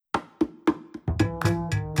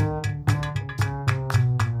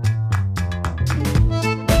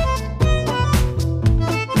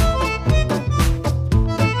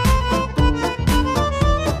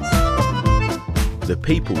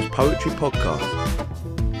People's Poetry Podcast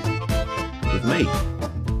with me,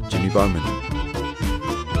 Jimmy Bowman.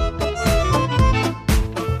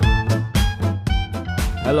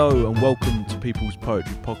 Hello and welcome to People's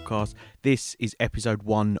Poetry Podcast. This is episode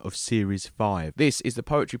 1 of series 5. This is the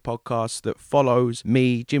poetry podcast that follows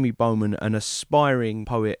me, Jimmy Bowman, an aspiring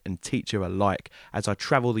poet and teacher alike, as I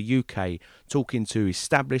travel the UK talking to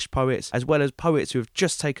established poets as well as poets who have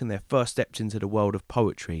just taken their first steps into the world of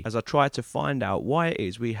poetry, as I try to find out why it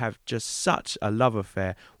is we have just such a love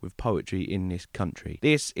affair with poetry in this country.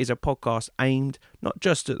 This is a podcast aimed not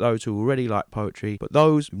just at those who already like poetry, but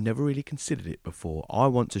those who've never really considered it before. I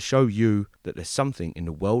want to show you that there's something in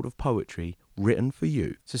the world of poetry written for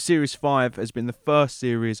you. So series 5 has been the first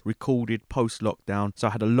series recorded post-lockdown, so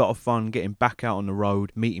I had a lot of fun getting back out on the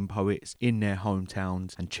road, meeting poets in their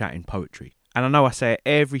hometowns and chatting poetry. And I know I say it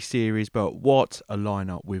every series, but what a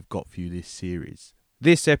lineup we've got for you this series.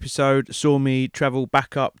 This episode saw me travel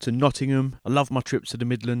back up to Nottingham. I love my trips to the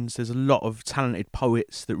Midlands. There's a lot of talented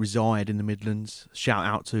poets that reside in the Midlands. Shout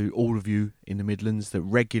out to all of you in the Midlands that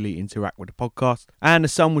regularly interact with the podcast. And the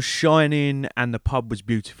sun was shining and the pub was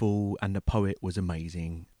beautiful and the poet was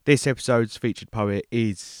amazing. This episode's featured poet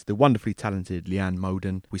is the wonderfully talented Leanne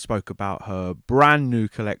Moden. We spoke about her brand new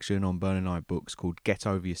collection on Burning Eye Books called Get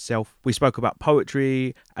Over Yourself. We spoke about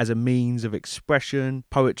poetry as a means of expression,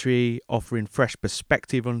 poetry offering fresh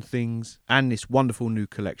perspective on things, and this wonderful new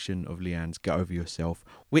collection of Leanne's Get Over Yourself,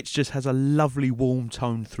 which just has a lovely warm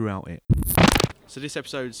tone throughout it. So this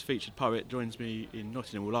episode's featured poet joins me in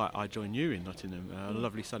Nottingham. Well, I join you in Nottingham on a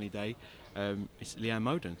lovely sunny day. It's Leanne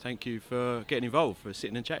Moden. Thank you for getting involved, for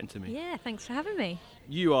sitting and chatting to me. Yeah, thanks for having me.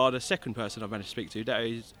 You are the second person I've managed to speak to. That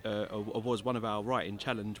is, was one of our writing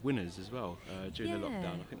challenge winners as well during the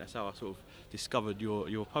lockdown. I think that's how I sort of discovered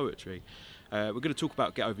your poetry. We're going to talk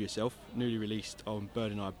about Get Over Yourself, newly released on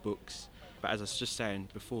Burning Eye Books. But as I was just saying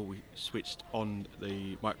before we switched on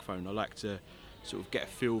the microphone, I like to sort of get a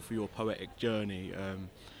feel for your poetic journey.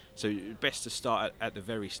 So best to start at the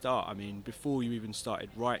very start. I mean, before you even started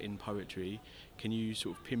writing poetry, can you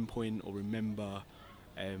sort of pinpoint or remember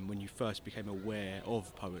when you first became aware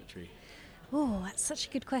of poetry? Oh, that's such a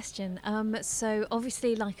good question. So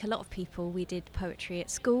obviously, like a lot of people, we did poetry at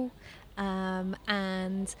school.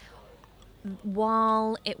 And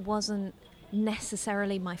while it wasn't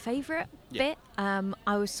necessarily my favourite bit,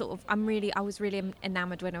 I was really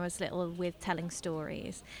enamoured when I was little with telling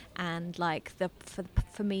stories, and like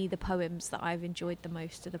for me the poems that I've enjoyed the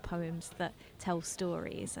most are the poems that tell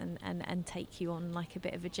stories and take you on like a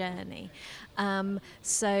bit of a journey.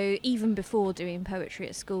 So even before doing poetry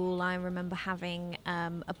at school, I remember having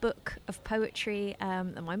a book of poetry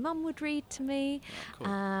that my mum would read to me. Cool.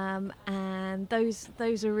 And those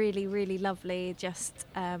are really, really lovely, just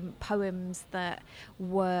poems that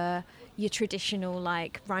were your traditional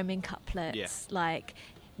like rhyming couplets, like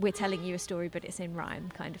we're telling you a story but it's in rhyme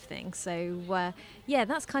kind of thing. So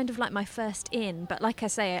that's kind of like my first in. But like I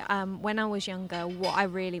say, when I was younger, what I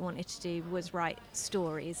really wanted to do was write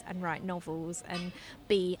stories and write novels and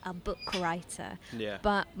be a book writer.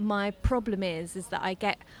 But my problem is that I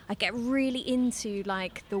get really into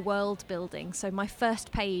like the world building. So my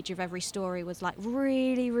first page of every story was like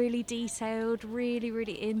really, really detailed, really,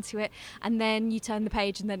 really into it, and then you turn the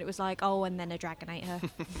page and then it was like, oh, and then a dragon ate her.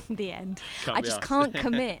 The end. I just can't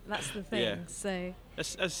commit. That's the thing. Yeah. So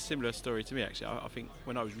that's a similar story to me, actually. I think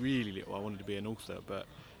when I was really little, I wanted to be an author, but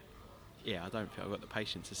I don't think I've got the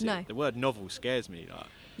patience to sit. No. The word novel scares me.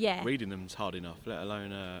 Like, reading them's hard enough, let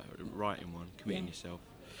alone writing one, committing yourself.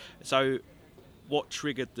 So what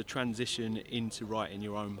triggered the transition into writing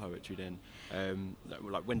your own poetry then?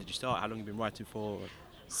 Like, when did you start? How long have you been writing for?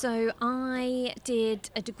 So I did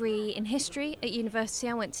a degree in history at university.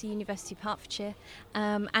 I went to University of Hertfordshire,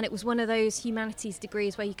 and it was one of those humanities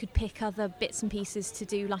degrees where you could pick other bits and pieces to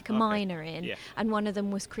do like a minor in, and one of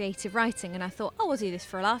them was creative writing, and I thought, I'll do this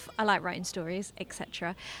for a laugh. I like writing stories,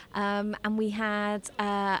 etc. And we had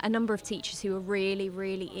a number of teachers who were really,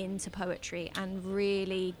 really into poetry and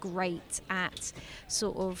really great at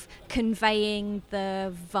sort of conveying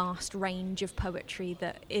the vast range of poetry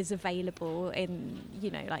that is available in,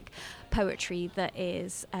 like poetry that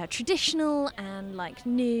is traditional and like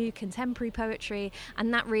new contemporary poetry,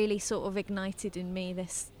 and that really sort of ignited in me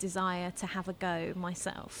this desire to have a go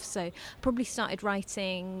myself. So probably started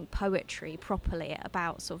writing poetry properly at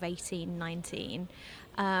about sort of 18, 19,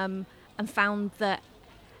 and found that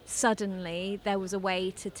suddenly there was a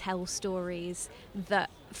way to tell stories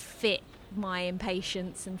that fit my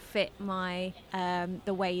impatience and fit my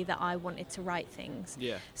the way that I wanted to write things.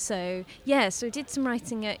 So I did some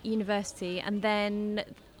writing at university, and then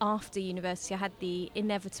after university I had the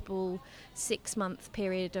inevitable 6-month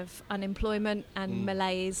period of unemployment and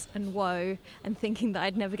malaise and woe and thinking that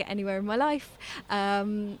I'd never get anywhere in my life.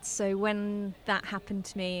 So when that happened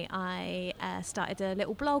to me, I started a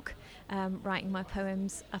little blog, writing my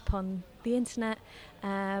poems up on the internet,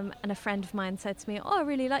 and a friend of mine said to me, I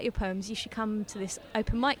really like your poems, you should come to this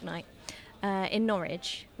open mic night in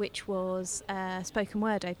Norwich, which was spoken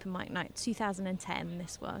word open mic night, 2010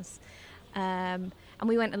 this was. And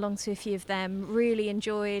we went along to a few of them, really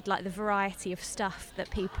enjoyed like the variety of stuff that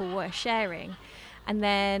people were sharing. And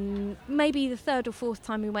then maybe the third or fourth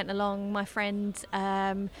time we went along, my friend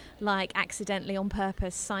like accidentally on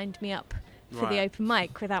purpose signed me up for the open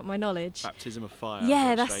mic without my knowledge. Baptism of fire.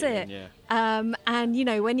 Yeah, that's it. Yeah. And you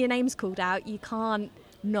know, when your name's called out, you can't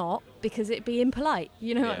not, because it'd be impolite,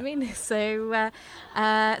 you know what I mean? So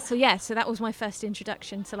that was my first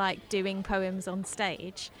introduction to like doing poems on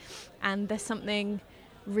stage. And there's something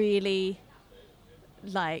really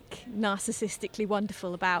like narcissistically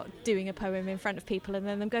wonderful about doing a poem in front of people and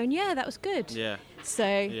then them going, yeah, that was good. Yeah. So,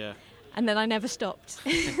 and then I never stopped.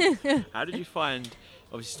 How did you find,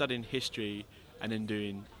 obviously studying history and then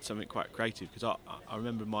doing something quite creative? Because I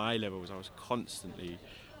remember my A-levels, I was constantly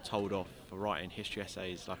told off for writing history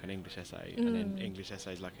essays like an English essay and then English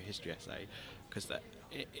essays like a history essay, because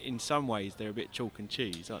in some ways they're a bit chalk and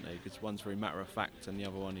cheese, aren't they? Because one's very matter of fact and the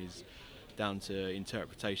other one is down to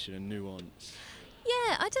interpretation and nuance.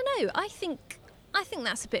 Yeah, I don't know. I think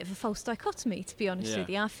that's a bit of a false dichotomy, to be honest with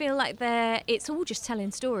you. I feel like it's all just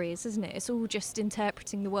telling stories, isn't it? It's all just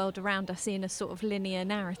interpreting the world around us in a sort of linear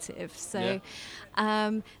narrative. So,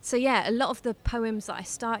 a lot of the poems that I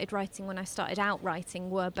started writing when I started out writing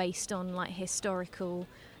were based on like historical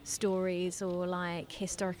stories or like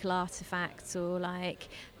historical artifacts, or like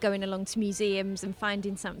going along to museums and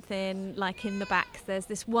finding something. Like in the back there's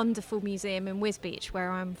this wonderful museum in Wisbech where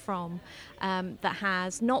I'm from, that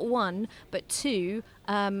has not one but two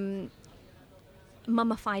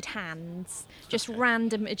mummified hands, just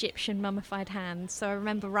random Egyptian mummified hands. So I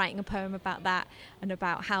remember writing a poem about that and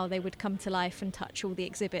about how they would come to life and touch all the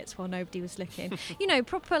exhibits while nobody was looking. You know,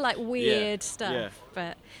 proper like weird stuff.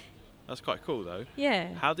 But that's quite cool though.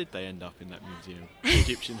 Yeah. How did they end up in that museum?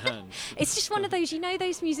 Egyptian hands. It's just one of those, you know,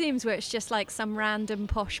 those museums where it's just like some random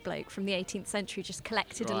posh bloke from the 18th century just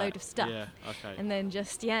collected a load of stuff. Yeah, okay. And then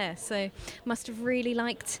just, so must have really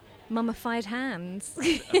liked mummified hands.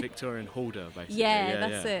 A Victorian hoarder, basically. Yeah,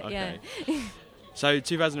 that's it, okay. So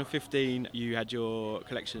 2015, you had your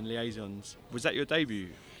collection Liaisons. Was that your debut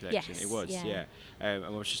collection? Yes, it was, yeah. And I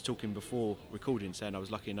was just talking before recording, saying I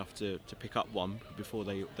was lucky enough to pick up one before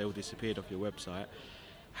they all disappeared off your website.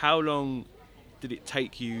 How long did it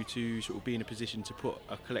take you to sort of be in a position to put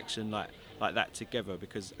a collection like that together?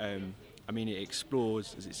 Because, I mean, it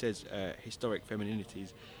explores, as it says, historic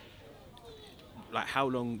femininities. Like, how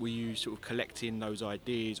long were you sort of collecting those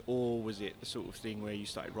ideas, or was it the sort of thing where you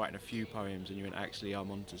started writing a few poems and you went, actually,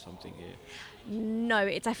 I'm onto something here? No,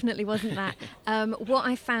 it definitely wasn't that. What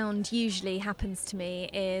I found usually happens to me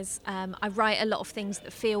is I write a lot of things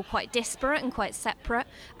that feel quite disparate and quite separate,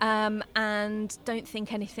 and don't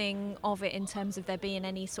think anything of it in terms of there being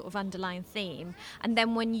any sort of underlying theme. And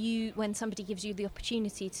then when somebody gives you the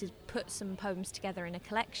opportunity to put some poems together in a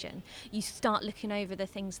collection, you start looking over the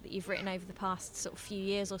things that you've written over the past sort of few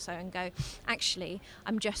years or so and go, actually,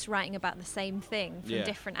 I'm just writing about the same thing from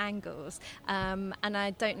different angles. And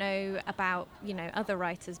I don't know about other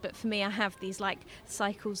writers, but for me I have these like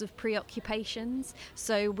cycles of preoccupations.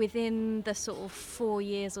 So within the sort of 4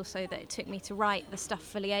 years or so that it took me to write the stuff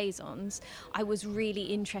for Liaisons, I was really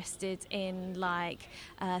interested in like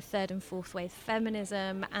third and fourth wave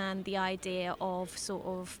feminism and the idea of sort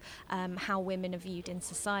of how women are viewed in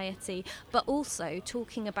society, but also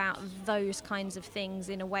talking about those kinds of things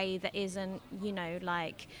in a way that isn't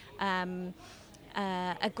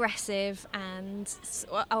aggressive, and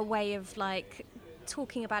a way of like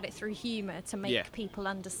talking about it through humour to make people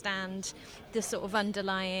understand the sort of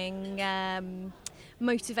underlying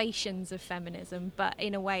motivations of feminism, but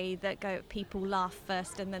in a way that people laugh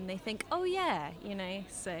first and then they think, oh yeah,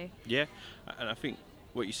 so. Yeah, and I think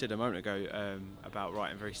what you said a moment ago about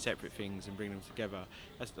writing very separate things and bringing them together,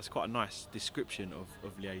 that's quite a nice description of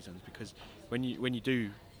Liaisons, because when you do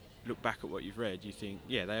look back at what you've read, you think,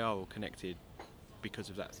 yeah, they are all connected because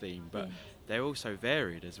of that theme, but they're also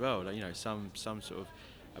varied as well. Like, some sort of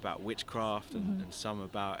about witchcraft and some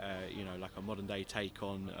about like a modern day take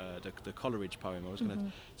on the Coleridge poem. I was going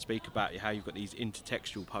to speak about how you've got these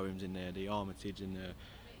intertextual poems in there, the Armitage and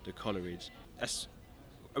the Coleridge. That's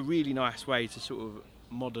a really nice way to sort of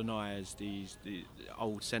modernise the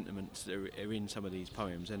old sentiments that are in some of these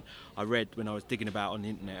poems. And I read when I was digging about on the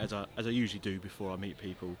internet, as I usually do before I meet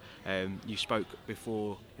people, you spoke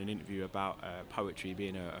before in an interview about poetry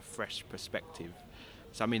being a fresh perspective.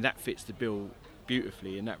 So I mean that fits the bill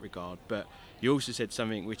beautifully in that regard. But you also said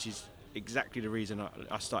something which is exactly the reason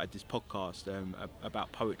I started this podcast,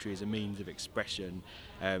 about poetry as a means of expression,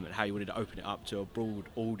 and how you wanted to open it up to a broad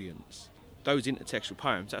audience. Those intertextual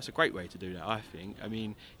poems, that's a great way to do that, I think. I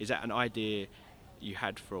mean, is that an idea you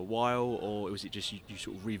had for a while, or was it just you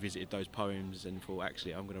sort of revisited those poems and thought,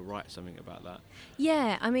 actually, I'm going to write something about that?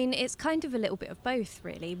 Yeah, I mean, it's kind of a little bit of both,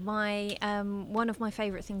 really. One of my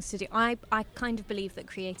favourite things to do, I kind of believe that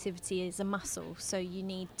creativity is a muscle, so you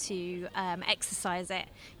need to exercise it,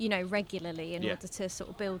 regularly in order to sort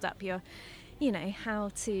of build up your,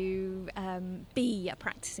 how to be a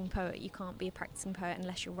practicing poet. You can't be a practicing poet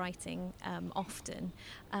unless you're writing often.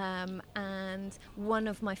 And one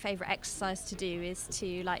of my favourite exercises to do is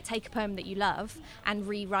to take a poem that you love and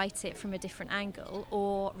rewrite it from a different angle,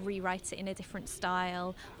 or rewrite it in a different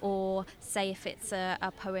style, or say if it's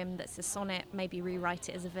a poem that's a sonnet, maybe rewrite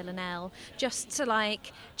it as a villanelle, just to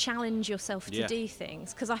challenge yourself to do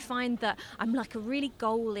things. Because I find that I'm a really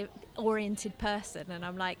goal-oriented person, and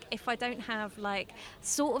I'm if I don't have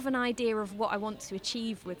sort of an idea of what I want to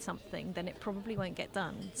achieve with something, then it probably won't get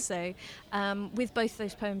done. So with both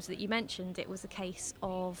those poems that you mentioned, it was a case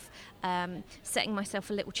of setting myself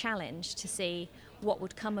a little challenge to see what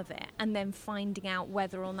would come of it, and then finding out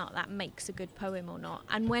whether or not that makes a good poem or not.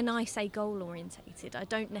 And when I say goal orientated, I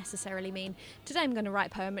don't necessarily mean today I'm going to write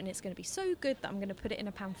a poem and it's going to be so good that I'm going to put it in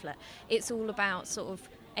a pamphlet. It's all about sort of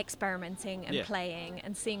experimenting and playing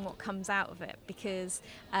and seeing what comes out of it, because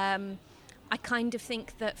I kind of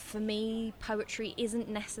think that for me, poetry isn't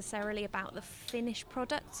necessarily about the finished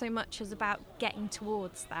product so much as about getting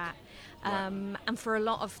towards that. And for a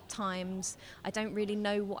lot of times, I don't really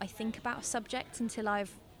know what I think about a subject until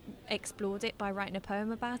I've explored it by writing a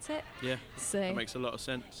poem about it. Yeah, so that makes a lot of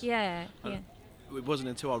sense. Yeah. It wasn't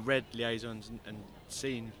until I read Liaisons and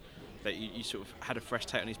seen that you sort of had a fresh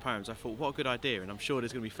take on these poems, I thought, what a good idea. And I'm sure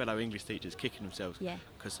there's going to be fellow English teachers kicking themselves. Yeah.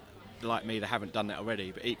 Because like me, they haven't done that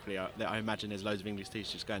already, but equally I imagine there's loads of English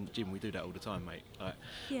teachers going, Jim, we do that all the time, mate.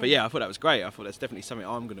 But I thought that was great. I thought that's definitely something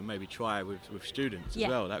I'm going to maybe try with students as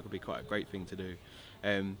well. That could be quite a great thing to do.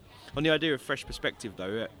 On the idea of fresh perspective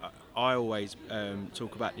though, I always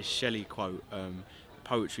talk about this Shelley quote,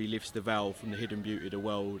 poetry lifts the veil from the hidden beauty of the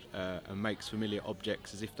world and makes familiar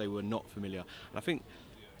objects as if they were not familiar. And I think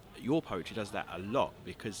your poetry does that a lot,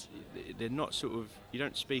 because they're not sort of, you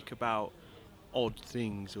don't speak about odd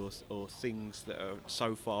things or things that are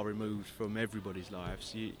so far removed from everybody's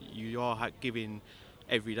lives. You are giving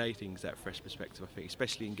everyday things that fresh perspective, I think,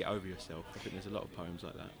 especially in Get Over Yourself. I think there's a lot of poems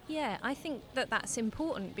like that. Yeah, I think that's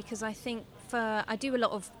important, because I think I do a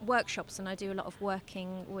lot of workshops and I do a lot of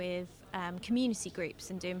working with community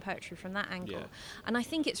groups and doing poetry from that angle. And I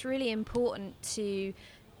think it's really important to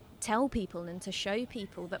tell people and to show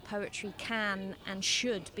people that poetry can and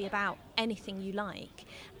should be about anything you like,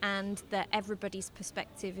 and that everybody's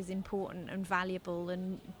perspective is important and valuable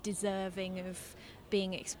and deserving of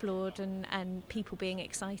being explored, and people being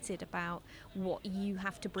excited about what you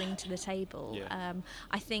have to bring to the table.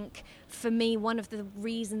 I think for me, one of the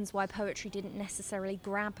reasons why poetry didn't necessarily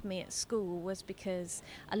grab me at school was because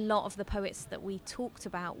a lot of the poets that we talked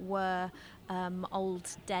about were old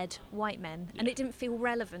dead white men, and it didn't feel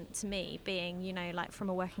relevant to me, being from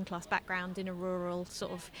a working class background in a rural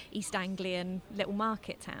sort of East Anglian little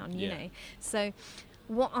market town, you know. So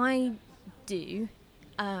what I do,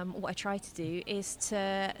 what I try to do, is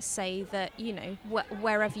to say that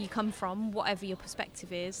wherever you come from, whatever your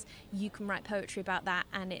perspective is, you can write poetry about that,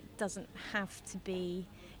 and it doesn't have to be,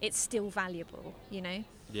 it's still valuable,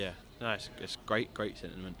 Yeah, no, it's great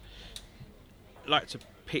sentiment. I'd like to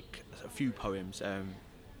pick a few poems.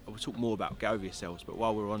 We'll talk more about Get Over Yourselves, but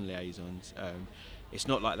while we're on Liaisons, it's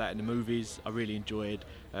not like that in the movies. I really enjoyed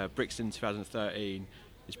Brixton 2013.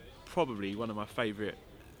 It's probably one of my favourite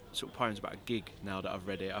sort of poems about a gig now that I've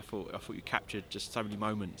read it. I thought you captured just so many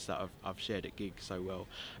moments that I've shared at gigs so well.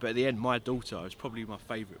 But at the end, My Daughter is probably my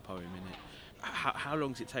favourite poem in it. How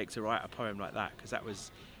long does it take to write a poem like that? Because that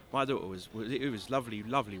was, My Daughter was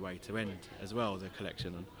lovely way to end as well, the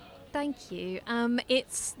collection on. Thank you.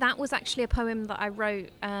 That was actually a poem that I wrote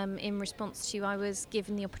in response to, I was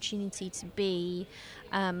given the opportunity to be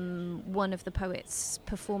one of the poets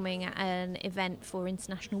performing at an event for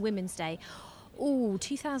International Women's Day.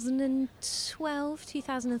 2012,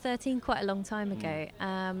 2013, quite a long time ago,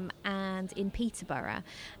 and in Peterborough.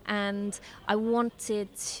 And I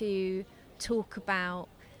wanted to talk about,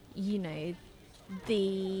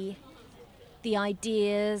 the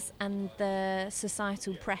ideas and the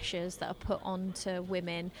societal pressures that are put onto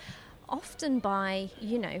women, often by,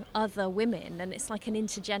 other women, and it's like an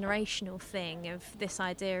intergenerational thing of this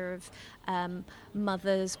idea of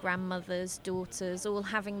mothers, grandmothers, daughters, all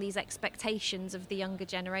having these expectations of the younger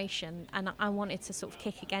generation, and I wanted to sort of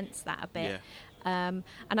kick against that a bit. Yeah.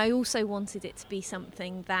 And I also wanted it to be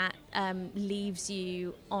something that leaves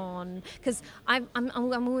you on, because I'm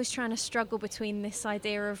always trying to struggle between this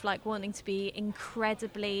idea of like wanting to be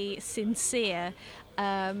incredibly sincere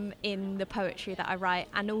in the poetry that I write,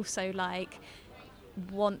 and also like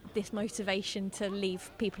want this motivation to leave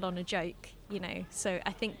people on a joke, So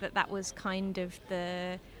I think that was kind of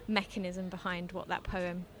the mechanism behind what that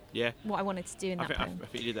poem, what I wanted to do in that poem. I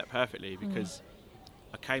think you did that perfectly, because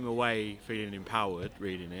I came away feeling empowered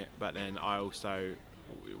reading it, but then I also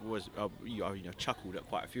was chuckled at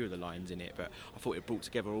quite a few of the lines in it, but I thought it brought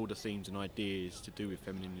together all the themes and ideas to do with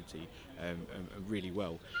femininity really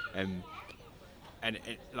well. And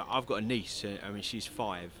like, I've got a niece, she's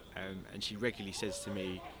 5, and she regularly says to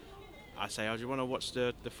me, I say, oh, do you want to watch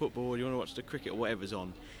the football, or do you want to watch the cricket, or whatever's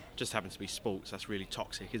on? Just happens to be sports. That's really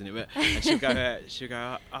toxic, isn't it? And she'll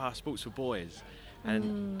go, sports for boys.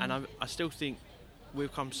 And I still think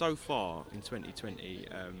we've come so far in 2020,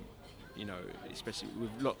 especially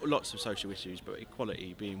with lots of social issues, but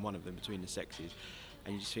equality being one of them between the sexes.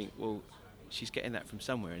 And you just think, well, she's getting that from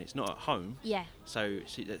somewhere, and it's not at home. Yeah. So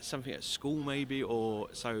that's something at school maybe, or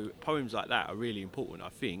so poems like that are really important, I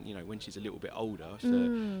think, when she's a little bit older,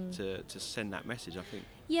 to send that message, I think.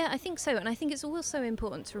 Yeah, I think so, and I think it's also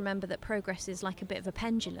important to remember that progress is like a bit of a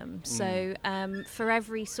pendulum. So for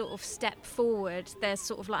every sort of step forward, there's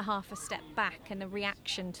sort of like half a step back and a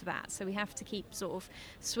reaction to that. So we have to keep sort of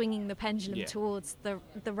swinging the pendulum towards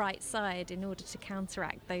the right side in order to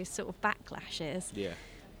counteract those sort of backlashes. Yeah.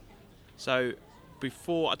 So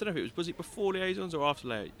before, I don't know if was it before Liaisons or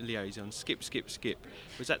after Liaisons, Skip.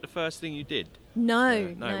 Was that the first thing you did? No,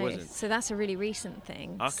 it wasn't. So that's a really recent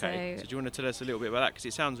thing. Okay, so do you want to tell us a little bit about that? Because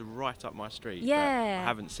it sounds right up my street. Yeah. But I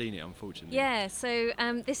haven't seen it, unfortunately. Yeah, so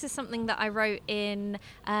this is something that I wrote in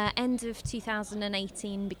end of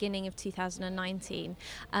 2018, beginning of 2019.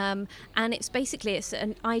 And it's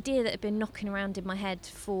an idea that had been knocking around in my head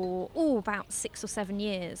for about 6 or 7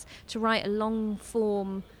 years, to write a long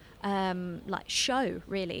form show,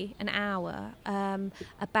 really, an hour,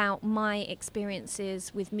 about my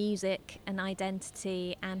experiences with music and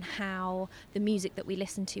identity, and how the music that we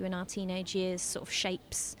listen to in our teenage years sort of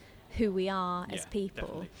shapes who we are as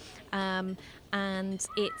people. And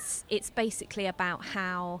it's basically about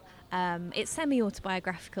how it's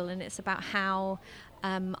semi-autobiographical, and it's about how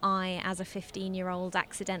I, as a 15-year-old,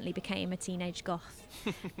 accidentally became a teenage goth,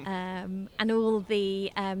 and all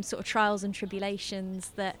the sort of trials and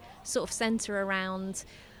tribulations that sort of centre around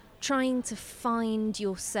trying to find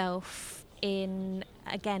yourself in,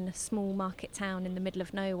 again, a small market town in the middle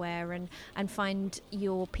of nowhere, and find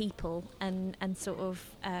your people, and sort of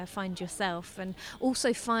find yourself, and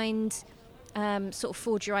also find sort of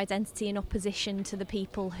forge your identity in opposition to the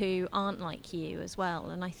people who aren't like you as well.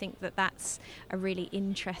 And I think that's a really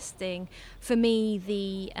interesting, for me,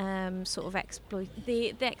 the sort of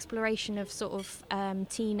the exploration of sort of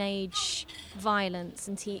teenage violence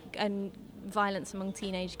and violence among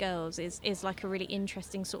teenage girls is like a really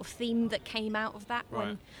interesting sort of theme that came out of that,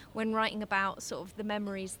 right, when writing about sort of the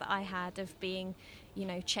memories that I had of being,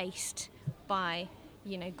 chased by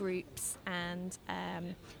groups, and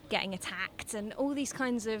getting attacked, and all these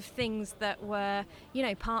kinds of things that were,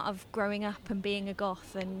 part of growing up and being a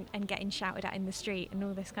goth, and getting shouted at in the street and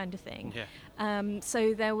all this kind of thing. Yeah.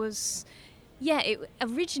 So there was,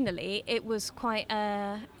 originally it was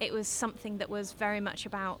it was something that was very much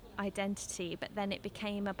about identity, but then it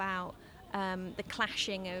became about the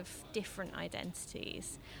clashing of different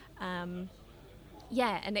identities.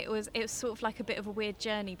 And it was sort of like a bit of a weird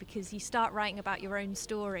journey, because you start writing about your own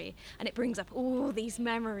story and it brings up all these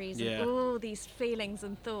memories and all these feelings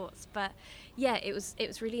and thoughts. But it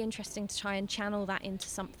was really interesting to try and channel that into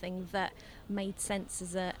something that made sense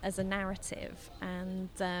as a narrative, and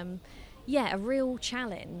a real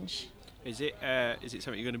challenge. Is it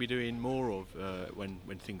something you're going to be doing more of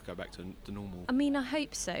when things go back to normal? I mean, I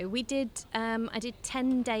hope so. We did. I did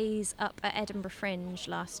 10 days up at Edinburgh Fringe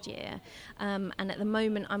last year, and at the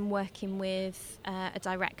moment I'm working with a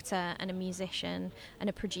director and a musician and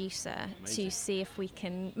a producer. Amazing. To see if we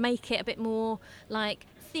can make it a bit more like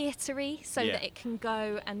theatre-y, so that it can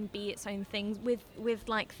go and be its own thing. With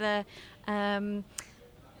like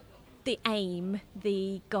the aim,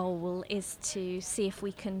 the goal is to see if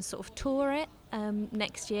we can sort of tour it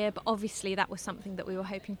next year, but obviously that was something that we were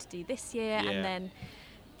hoping to do this year, and then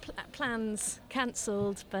plans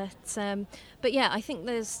cancelled. But yeah, I think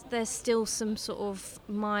there's still some sort of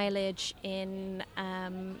mileage in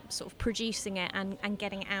sort of producing it and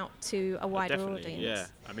getting it out to a wider audience. Yeah,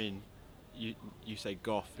 I mean, you say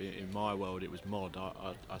goth. In my world, it was mod.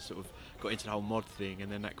 I sort of got into the whole mod thing,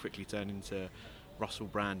 and then that quickly turned into Russell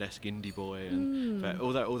Brand-esque indie boy, and but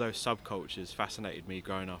all those subcultures fascinated me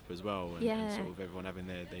growing up as well, and sort of everyone having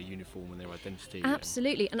their uniform and their identity.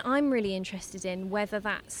 Absolutely, and I'm really interested in whether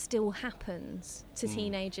that still happens to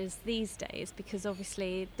teenagers these days, because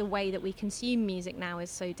obviously the way that we consume music now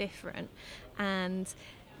is so different, and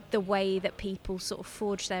the way that people sort of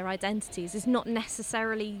forge their identities is not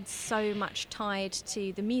necessarily so much tied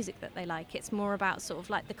to the music that they like. It's more about sort of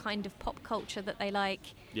like the kind of pop culture that they like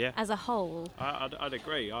as a whole. I'd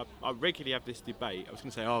agree. I regularly have this debate. I was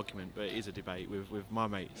going to say argument, but it is a debate with my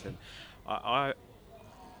mates. And I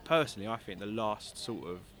personally, I think the last sort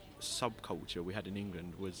of subculture we had in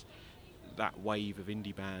England was that wave of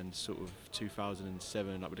indie bands, sort of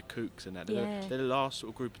 2007, like with the Kooks and that. They're the last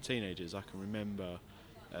sort of group of teenagers I can remember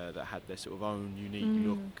that had their sort of own unique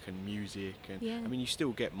look and music, and I mean, you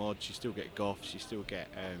still get mods, you still get goths, you still get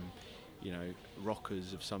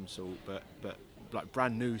rockers of some sort, but like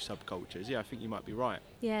brand new subcultures. I think you might be right.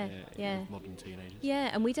 With modern teenagers.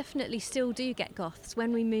 And we definitely still do get goths.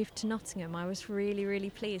 When we moved to Nottingham, I was really,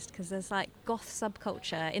 really pleased, because there's like goth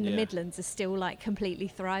subculture in the Midlands is still like completely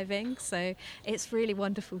thriving. So it's really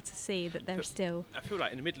wonderful to see that they're still. I feel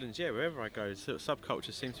like in the Midlands, wherever I go, sort of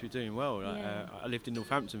subculture seems to be doing well. Like, I lived in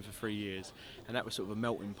Northampton for 3 years, and that was sort of a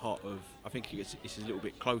melting pot of. I think it's a little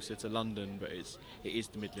bit closer to London, but it is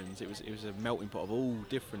the Midlands. It was a melting pot of all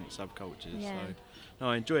different subcultures. So no,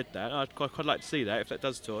 I enjoyed that. I'd quite like to see that if that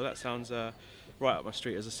does tour. That sounds right up my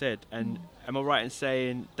street, as I said. And am I right in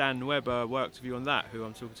saying Dan Webber worked with you on that, who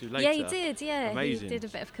I'm talking to later? Yeah, he did. Amazing. He did a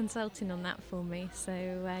bit of consulting on that for me. So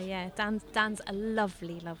Dan's a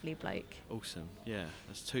lovely, lovely bloke. Awesome. Yeah,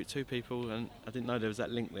 that's two people, and I didn't know there was that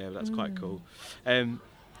link there, but that's quite cool.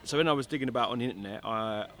 So when I was digging about on the internet,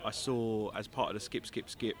 I saw, as part of the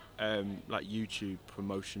Skip like YouTube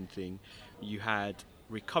promotion thing, you had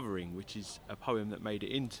Recovering, which is a poem that made it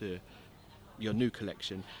into your new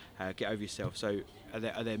collection, Get Over Yourself. So are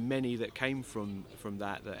there many that came from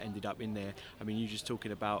that ended up in there? I mean, you're just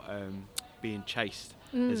talking about being chased.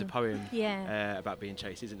 There's a poem about being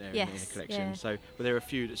chased, isn't there, in the collection? Yeah. So were there a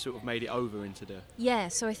few that sort of made it over into the... Yeah,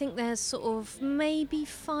 so I think there's sort of maybe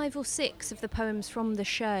 5 or 6 of the poems from the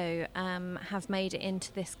show have made it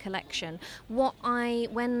into this collection.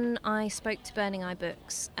 When I spoke to Burning Eye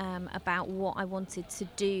Books about what I wanted to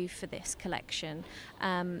do for this collection,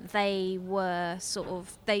 they sort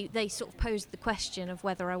of posed the question of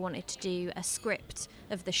whether I wanted to do a script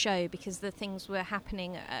of the show, because the things were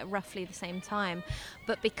happening at roughly the same time.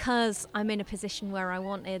 But because I'm in a position where I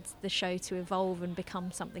wanted the show to evolve and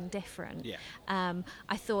become something different,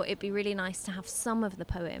 I thought it'd be really nice to have some of the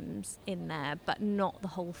poems in there, but not the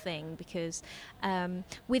whole thing, because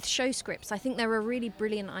with show scripts, I think they're a really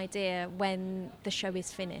brilliant idea when the show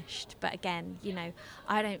is finished. But again,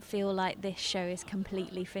 I don't feel like this show is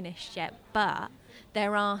completely finished yet, but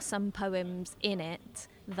there are some poems in it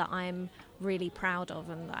that I'm really proud of,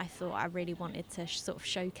 and that I thought I really wanted to sort of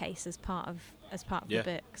showcase as part of the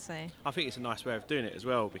book. So I think it's a nice way of doing it as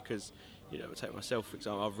well, because take myself for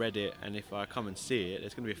example, I've read it, and if I come and see it,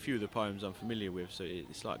 there's going to be a few of the poems I'm familiar with, so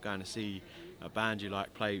it's like going to see a band you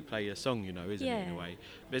like play a song, isn't it, in a way.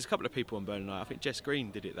 But there's a couple of people on Burning Eye. I think Jess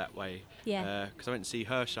Green did it that way, because I went to see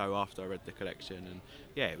her show after I read the collection, and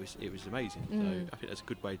it was amazing. So I think that's a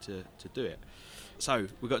good way to do it. So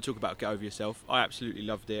we've got to talk about Get Over Yourself. I absolutely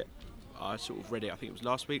loved it. I sort of read it, I think it was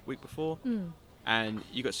last week before, and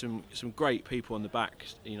you got some great people on the back,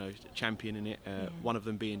 championing it. One of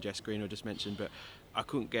them being Jess Green, I just mentioned, but I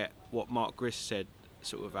couldn't get what Mark Grist said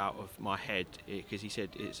sort of out of my head, because he said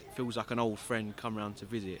it feels like an old friend come round to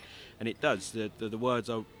visit, and it does. The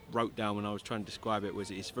words I wrote down when I was trying to describe it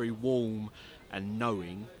was, it's very warm and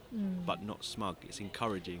knowing, but not smug. It's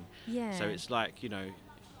encouraging. So it's like,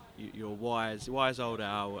 you're wise old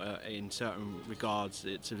owl in certain regards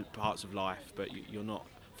to parts of life, but you're not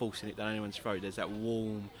forcing it down anyone's throat. There's that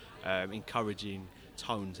warm, encouraging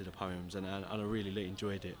tone to the poems, and I really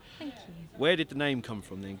enjoyed it. Thank you. Where did the name come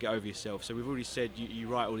from then, Get Over Yourself? So we've already said you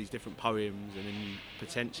write all these different poems, and then you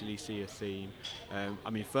potentially see a theme. I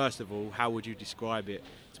mean, first of all, how would you describe it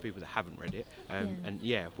to people that haven't read it? And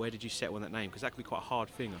where did you settle on that name? Because that could be quite a hard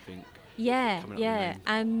thing, I think. Yeah, coming up with yeah,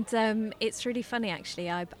 names. and it's really funny actually.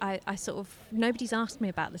 I sort of, nobody's asked me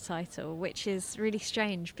about the title, which is really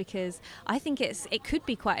strange because I think it could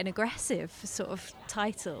be quite an aggressive sort of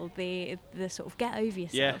title, the sort of get over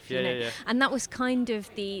yourself, you know. Yeah. And that was kind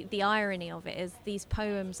of the irony of it, is these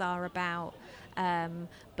poems are about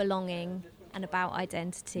belonging and about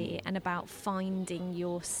identity and about finding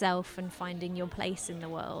yourself and finding your place in the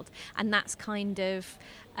world, and that's kind of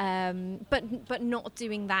but not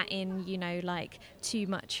doing that in, you know, like too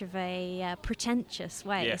much of a pretentious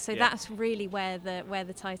way. Yeah, So yeah. that's really where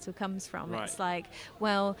the title comes from. Right. It's like,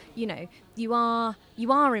 well, you know, you are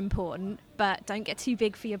important, but don't get too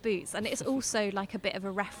big for your boots. And it's also like a bit of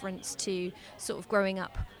a reference to sort of growing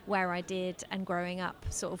up where I did, and growing up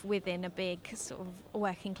sort of within a big sort of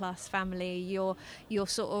working class family. You're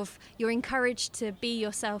encouraged to be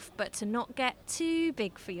yourself, but to not get too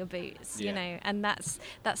big for your boots, you know. And that's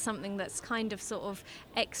something that's kind of sort of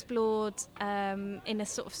explored in a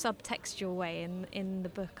sort of subtextual way in the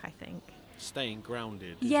book, I think. Staying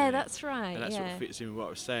grounded. Yeah, isn't it? that's right. And that yeah. sort of fits in with what I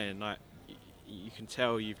was saying. Like, you can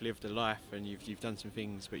tell you've lived a life and you've done some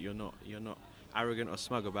things, but you're not arrogant or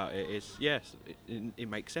smug about it. It's it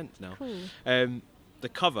makes sense now. Cool. The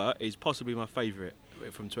cover is possibly my favourite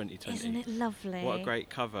from 2020. Isn't it lovely? What a great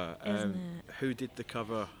cover. Isn't it? Who did the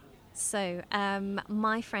cover? So,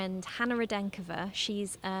 my friend Hannah Radenkova,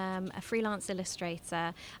 she's a freelance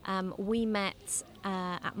illustrator. We met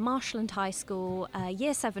at Marshland High School,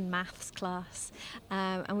 Year 7 maths class,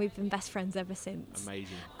 and we've been best friends ever since.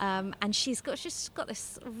 Amazing. And she's just got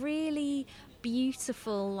this really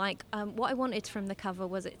beautiful, like, what I wanted from the cover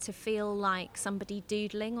was it to feel like somebody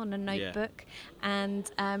doodling on a notebook,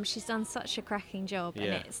 and she's done such a cracking job,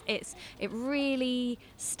 and it really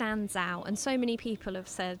stands out, and so many people have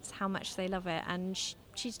said how much they love it, and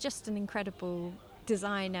she's just an incredible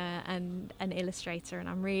designer and an illustrator, and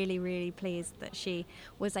I'm really, really pleased that she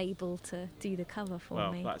was able to do the cover for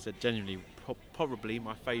me. Well, like I said, genuinely probably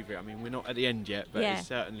my favourite. I mean, we're not at the end yet, but it's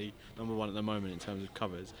certainly number one at the moment in terms of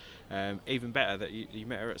covers. Even better that you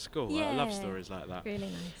met her at school. Yeah, I love stories like that. Really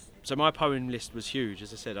nice. So my poem list was huge.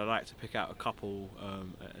 As I said, I like to pick out a couple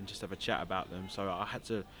and just have a chat about them. So I had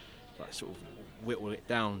to sort of whittle it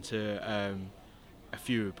down to a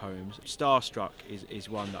few poems. Starstruck is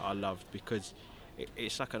one that I loved because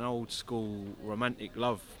it's like an old school romantic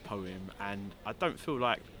love poem, and I don't feel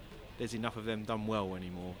like there's enough of them done well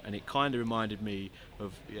anymore. And it kind of reminded me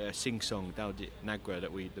of Sing Song Daldit Nagra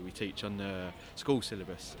that we teach on the school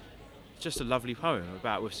syllabus. It's just a lovely poem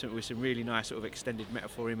about with some really nice sort of extended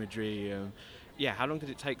metaphor imagery. How long did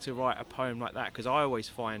it take to write a poem like that? Because I always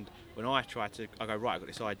find when I go, right, I've got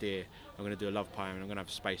this idea, I'm going to do a love poem and I'm going to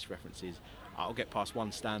have space references. I'll get past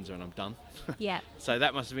one stanza and I'm done. Yeah. So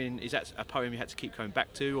that must have been, is that a poem you had to keep coming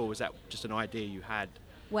back to, or was that just an idea you had?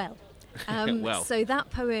 Well, so that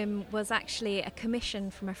poem was actually a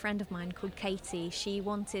commission from a friend of mine called Katie. She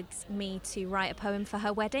wanted me to write a poem for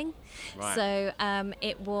her wedding. Right. So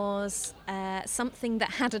it was something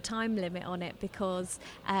that had a time limit on it because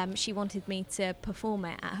she wanted me to perform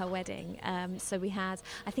it at her wedding. So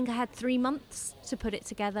I think I had 3 months to put it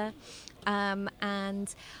together.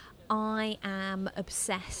 And I am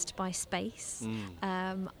obsessed by space.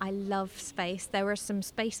 I love space. There are some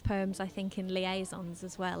space poems, I think, in Liaisons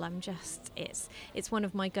as well. It's one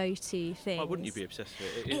of my go-to things. Why wouldn't you be obsessed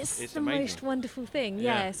with it? It's the amazing. most wonderful thing.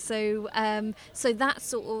 Yeah. Yeah. So that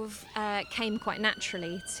sort of came quite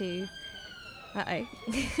naturally to.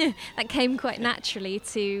 That came quite naturally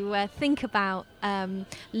to think about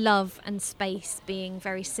love and space being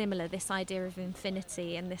very similar, this idea of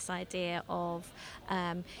infinity and this idea of,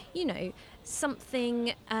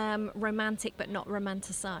 something romantic but not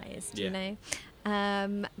romanticised, you know.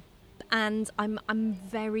 And I'm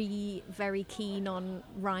very, very keen on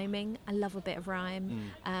rhyming. I love a bit of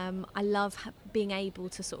rhyme. I love being able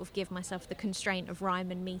to sort of give myself the constraint of rhyme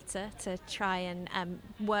and meter to try and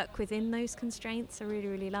work within those constraints. I really,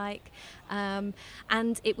 really like. And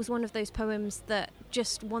it was one of those poems that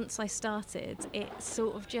just once I started, it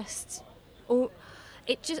sort of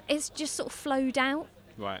it's just sort of flowed out.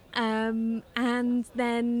 Right. And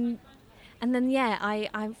then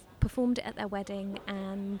I've performed it at their wedding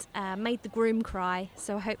and made the groom cry,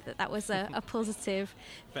 so I hope that was a positive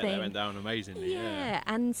Bet thing. that went down amazingly. Yeah,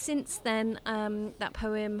 and since then that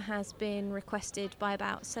poem has been requested by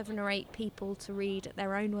about 7 or 8 people to read at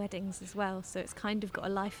their own weddings as well, so it's kind of got a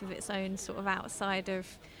life of its own sort of outside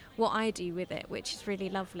of what I do with it, which is really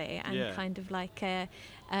lovely and kind of like a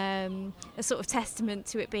sort of testament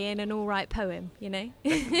to it being an all right poem, you know.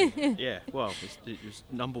 Yeah, well, it was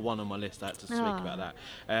number one on my list. I had to speak about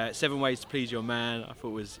that. 7 Ways to Please Your Man, I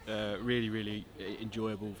thought was really, really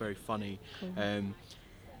enjoyable, very funny. Cool.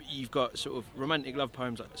 You've got sort of romantic love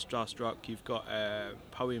poems like Starstruck. You've got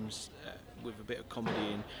poems with a bit of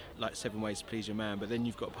comedy in, like 7 Ways to Please Your Man. But then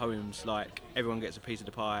you've got poems like Everyone Gets a Piece of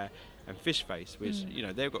the Pie and Fish Face, which you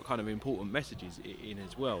know, they've got kind of important messages in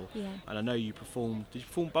as well. Yeah. And I know you performed. Did you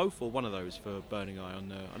perform both or one of those for Burning Eye?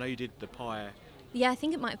 I know you did the pie. Yeah, I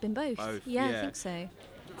think it might have been both. Yeah, I think so.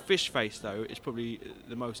 Fish Face, though, is probably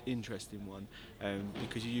the most interesting one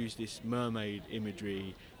because you use this mermaid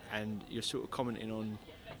imagery and you're sort of commenting on,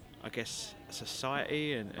 I guess,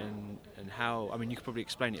 society and how, I mean, you could probably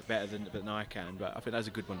explain it better than I can, but I think that's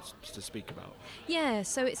a good one to speak about. Yeah,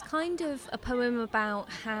 so it's kind of a poem about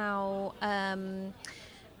how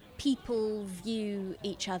people view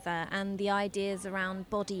each other and the ideas around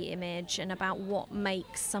body image and about what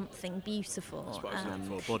makes something beautiful. That's what I was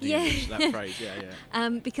looking for, body image, that phrase, yeah.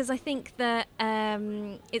 Because I think that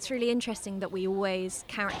it's really interesting that we always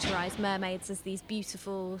characterise mermaids as these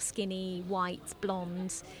beautiful, skinny, white,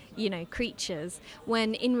 blonde, you know, creatures,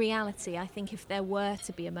 when in reality I think if there were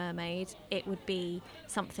to be a mermaid, it would be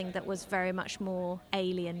something that was very much more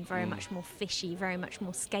alien, very much more fishy, very much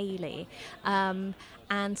more scaly.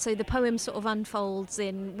 And so the poem sort of unfolds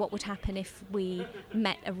in what would happen if we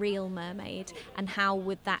met a real mermaid, and how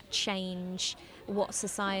would that change what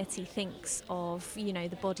society thinks of, you know,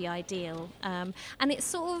 the body ideal. And it's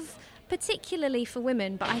sort of particularly for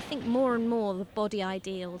women, but I think more and more the body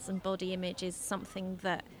ideals and body image is something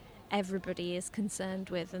that everybody is concerned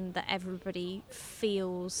with and that everybody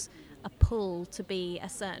feels a pull to be a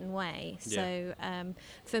certain way. So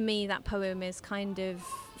for me that poem is kind of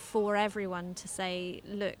for everyone to say,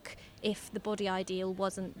 look, if the body ideal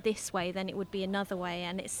wasn't this way, then it would be another way,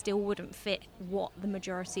 and it still wouldn't fit what the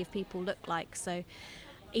majority of people look like. So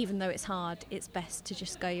even though it's hard, it's best to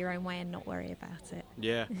just go your own way and not worry about it.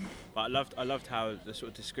 Yeah, but I loved how the sort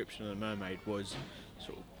of description of the mermaid was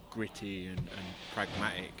sort of gritty and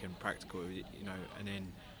pragmatic and practical, you know, and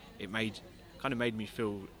then it kind of made me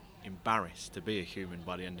feel embarrassed to be a human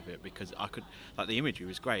by the end of it, because I could, like, the imagery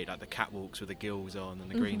was great, like the catwalks with the gills on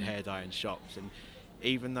and the green hair dye in shops, and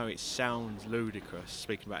even though it sounds ludicrous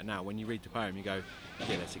speaking about it now, when you read the poem you go,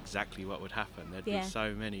 yeah, that's exactly what would happen. There'd be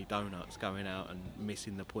so many donuts going out and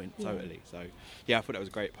missing the point totally. So yeah, I thought that was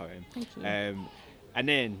a great poem. Thank you. And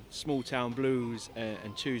then Small Town Blues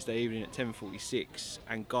and Tuesday Evening at 10:46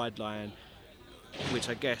 and Guideline, which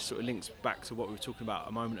I guess sort of links back to what we were talking about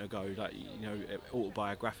a moment ago, like, you know,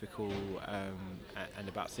 autobiographical and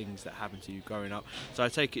about things that happened to you growing up. So I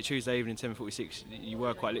take it Tuesday Evening 10:46, you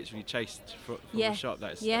were quite literally chased from the shop.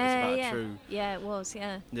 That's about true. Yeah, it was.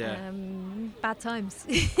 Yeah. Bad times.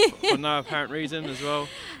 For no apparent reason as well.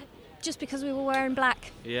 Just because we were wearing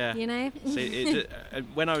black. Yeah. You know. See,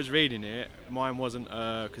 when I was reading it, mine wasn't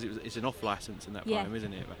because it's an off license in that poem,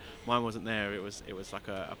 isn't it? But mine wasn't there. It was like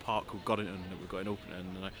a park called Goddington that we've got in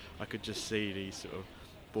Alperton, and I could just see these sort of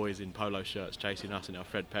boys in polo shirts chasing us in our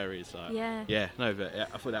Fred Perry's. Like, I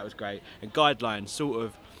thought that was great. And Guideline, sort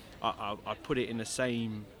of, I put it in the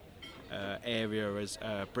same area as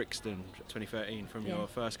Brixton 2013 from your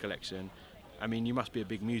first collection. I mean, you must be a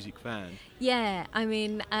big music fan. Yeah, I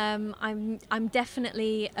mean, I'm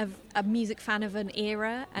definitely a music fan of an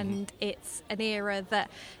era, and it's an era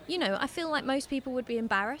that, you know, I feel like most people would be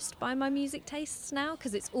embarrassed by my music tastes now,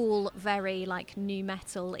 because it's all very like nu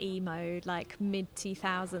metal, emo, like mid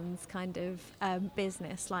 2000s kind of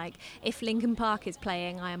business. Like if Linkin Park is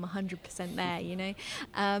playing, I am 100% there, you know.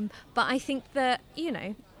 But I think that, you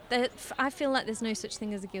know, I feel like there's no such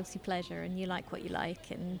thing as a guilty pleasure, and you like what you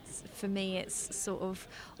like, and for me it's sort of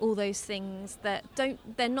all those things that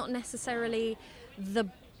they're not necessarily the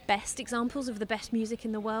best examples of the best music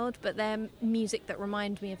in the world, but they're music that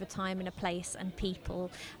remind me of a time and a place and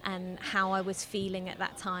people and how I was feeling at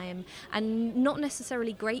that time, and not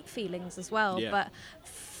necessarily great feelings as well, but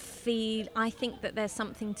I think that there's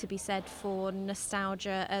something to be said for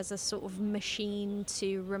nostalgia as a sort of machine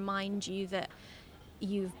to remind you that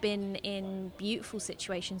you've been in beautiful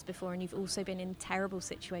situations before, and you've also been in terrible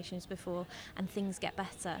situations before, and things get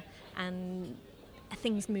better and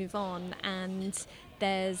things move on, and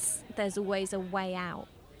there's always a way out.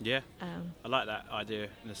 Yeah, I like that idea,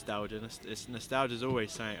 nostalgia. Nostalgia's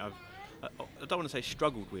always something I don't want to say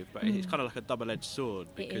struggled with, but it's kind of like a double-edged sword,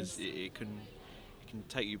 because it can can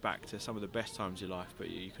take you back to some of the best times of your life, but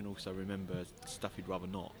you can also remember stuff you'd rather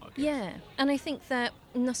not, I guess. Yeah, and I think that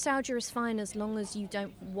nostalgia is fine as long as you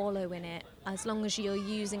don't wallow in it, as long as you're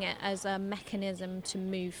using it as a mechanism to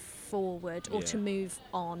move forward or to move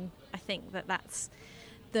on. I think that's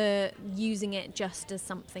the using it just as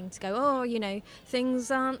something to go, oh, you know, things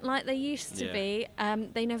aren't like they used to be.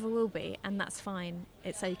 They never will be, and that's fine.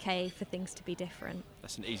 It's okay for things to be different.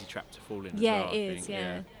 That's an easy trap to fall in. Yeah, as well, it I is.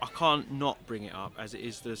 think. I can't not bring it up, as it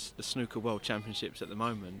is the Snooker World Championships at the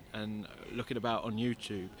moment, and looking about on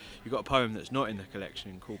YouTube, you've got a poem that's not in the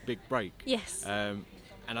collection called Big Break. Yes.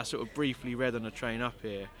 And I sort of briefly read on the train up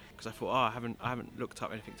here, because I thought, I haven't looked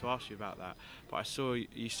up anything to ask you about that. But I saw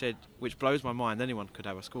you said, which blows my mind, anyone could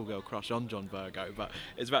have a schoolgirl crush on John Virgo, but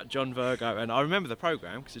it's about John Virgo. And I remember the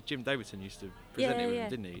programme, because Jim Davidson used to present it with him,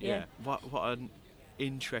 didn't he? Yeah. What an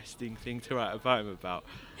interesting thing to write a poem about.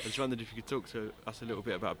 I just wondered if you could talk to us a little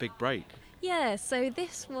bit about Big Break. Yeah, so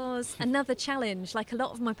this was another challenge. Like, a lot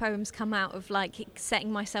of my poems come out of like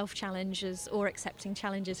setting myself challenges or accepting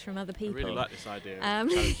challenges from other people. I really like this idea. I'm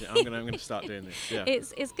going to start doing this. Yeah.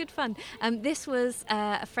 It's good fun. This was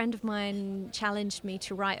a friend of mine challenged me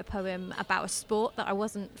to write a poem about a sport that I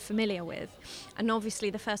wasn't familiar with, and obviously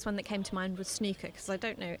the first one that came to mind was snooker, because I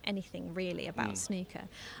don't know anything really about snooker,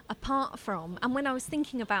 apart from. And when I was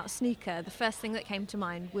thinking about snooker, the first thing that came to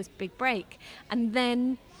mind was Big Break, and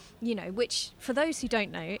then, you know, which for those who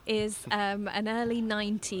don't know is an early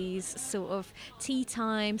 90s sort of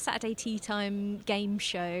Saturday tea time game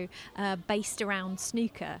show based around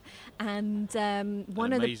snooker. And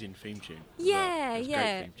one of the amazing theme tune. Yeah.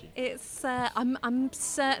 Great theme tune. It's I'm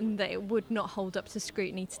certain that it would not hold up to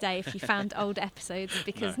scrutiny today if you found old episodes,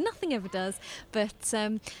 because nothing ever does. But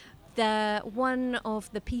one of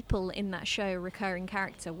the people in that show, recurring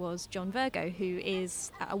character, was John Virgo, who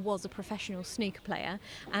was a professional snooker player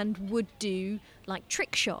and would do like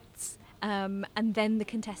trick shots. And then the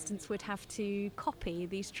contestants would have to copy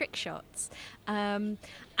these trick shots. And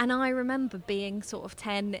I remember being sort of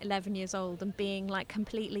 10, 11 years old and being like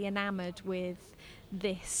completely enamoured with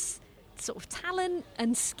this sort of talent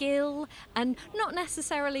and skill, and not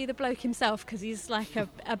necessarily the bloke himself, because he's like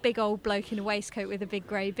a big old bloke in a waistcoat with a big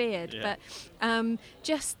grey beard, but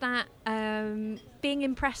just that being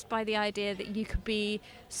impressed by the idea that you could be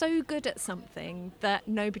so good at something that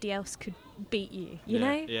nobody else could beat you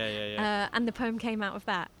know? And the poem came out of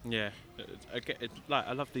that.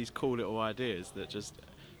 I love these cool little ideas that just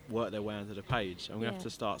work their way onto the page. I'm gonna have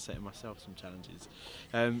to start setting myself some challenges.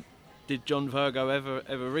 Did John Virgo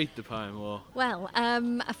ever read the poem, or? Well,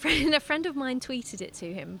 a friend of mine tweeted it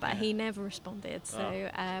to him, but he never responded. So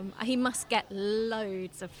he must get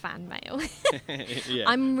loads of fan mail.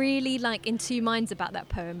 I'm really like in two minds about that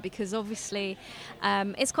poem, because obviously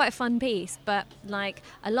it's quite a fun piece, but like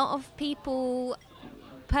a lot of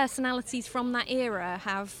personalities from that era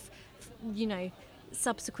have, you know,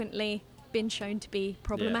 subsequently been shown to be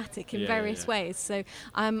problematic in various ways. So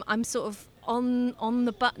I'm sort of on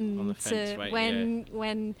the button on the fence,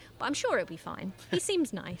 when but I'm sure it'll be fine. He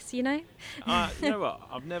seems nice, you know. You know what?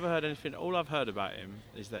 I've never heard anything. All I've heard about him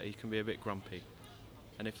is that he can be a bit grumpy,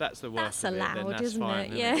 and if that's the worst of it, then that's isn't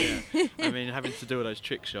fine. it? Yeah. I mean, having to do all those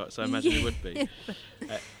trick shots, I imagine he would be.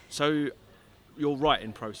 So your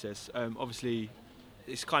writing process, obviously,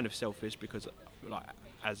 it's kind of selfish, because like,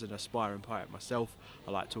 as an aspiring poet myself,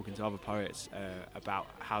 I like talking to other poets about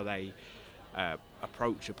how they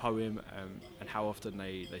approach a poem and how often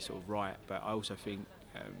they sort of write. But I also think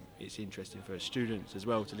it's interesting for students as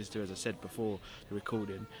well to listen to, as I said before the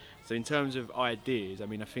recording. So in terms of ideas, I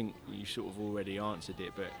mean, I think you sort of already answered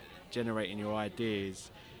it, but generating your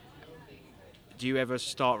ideas, do you ever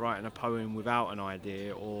start writing a poem without an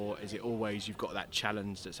idea, or is it always you've got that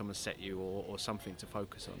challenge that someone set you, or something to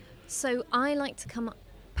focus on? So I like to come up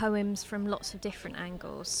poems from lots of different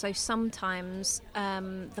angles. So sometimes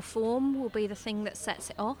the form will be the thing that sets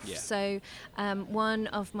it off. So one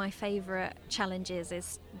of my favourite challenges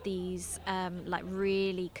is these like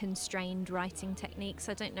really constrained writing techniques.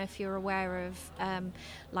 I don't know if you're aware of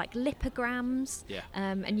like lipograms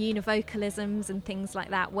and univocalisms and things like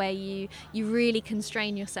that, where you really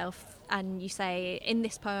constrain yourself and you say, in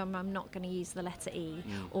this poem I'm not going to use the letter E,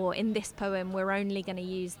 or in this poem we're only going to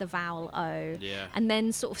use the vowel O, and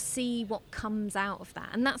then sort of see what comes out of that.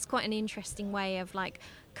 And that's quite an interesting way of like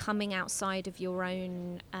coming outside of your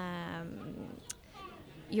own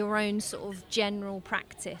sort of general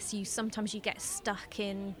practice. Sometimes you get stuck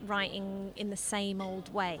in writing in the same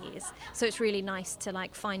old ways, so it's really nice to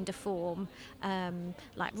like find a form,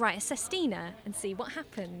 like write a sestina and see what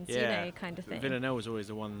happens, you know, kind of thing. Villanelle is always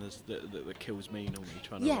the one that kills me normally,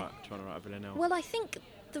 trying to write a Villanelle. Well, I think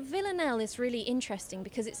the villanelle is really interesting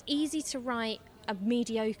because it's easy to write a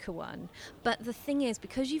mediocre one, but the thing is,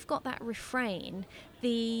 because you've got that refrain,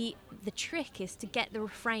 the trick is to get the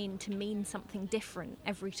refrain to mean something different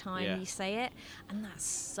every time you say it, and that's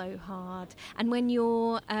so hard. And when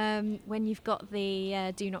you've got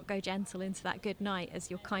the do not go gentle into that good night as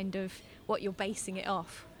your kind of what you're basing it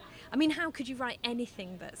off, I mean, how could you write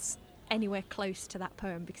anything that's anywhere close to that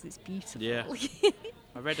poem, because it's beautiful? Yeah.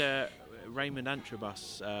 I read Raymond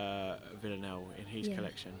Antrobus villanelle in his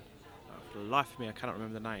collection. For the life of me, I cannot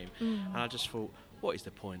remember the name, and I just thought, what is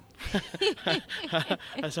the point?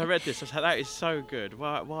 As I read this, I was like, that is so good.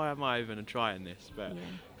 Why am I even trying this? But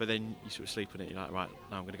then you sort of sleep on it. You're like, right,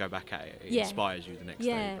 now I'm going to go back at it. It inspires you the next day.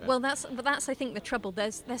 Yeah, well, that's I think the trouble.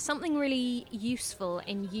 There's something really useful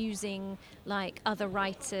in using like other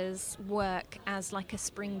writers' work as like a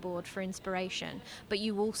springboard for inspiration. But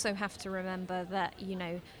you also have to remember that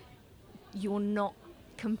you're not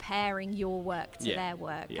comparing your work to their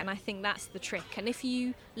work, and I think that's the trick. And if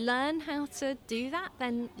you learn how to do that,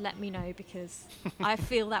 then let me know, because I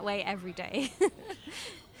feel that way every day.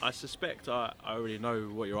 I suspect I already know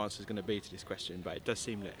what your answer is going to be to this question, but it does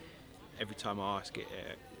seem that every time I ask it,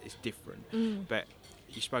 it's different. But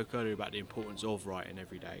you spoke earlier about the importance of writing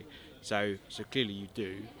every day. So clearly you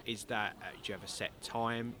do. Is that, do you have a set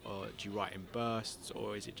time, or do you write in bursts,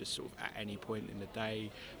 or is it just sort of at any point in the day?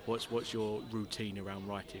 What's your routine around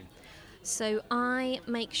writing? So I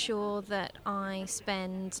make sure that I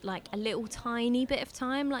spend like a little tiny bit of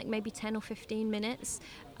time, like maybe 10 or 15 minutes,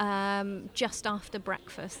 just after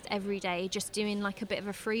breakfast every day, just doing like a bit of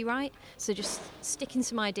a free write. So just sticking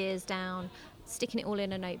some ideas down, sticking it all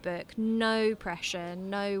in a notebook, no pressure,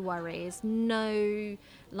 no worries, no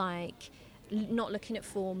not looking at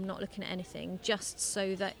form, not looking at anything, just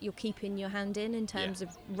so that you're keeping your hand in terms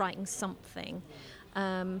of writing something.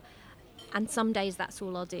 And some days that's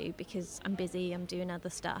all I'll do because I'm busy, I'm doing other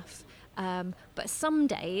stuff. But some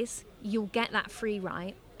days you'll get that free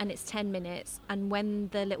write and it's 10 minutes, and when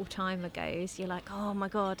the little timer goes, you're like, oh my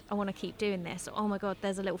God, I want to keep doing this. Or, oh my God,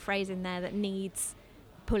 there's a little phrase in there that needs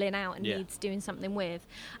pulling out and needs doing something with,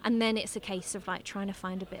 and then it's a case of like trying to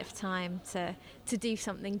find a bit of time to do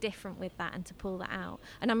something different with that and to pull that out.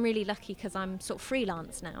 And I'm really lucky because I'm sort of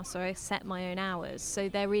freelance now, so I set my own hours, so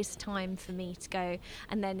there is time for me to go,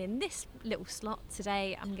 and then in this little slot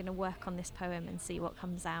today I'm going to work on this poem and see what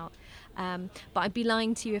comes out. But I'd be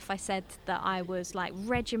lying to you if I said that I was like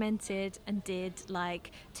regimented and did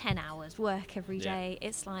like 10 hours work every day.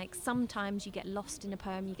 It's like sometimes you get lost in a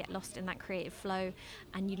poem, you get lost in that creative flow,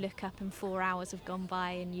 and you look up and 4 hours have gone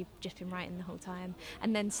by and you've just been writing the whole time.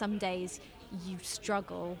 And then some days you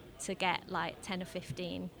struggle to get like 10 or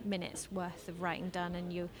 15 minutes worth of writing done,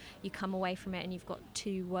 and you come away from it and you've got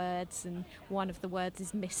 2 words and one of the words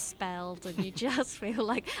is misspelled, and you just feel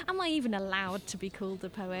like, am I even allowed to be called a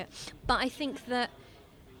poet? But I think that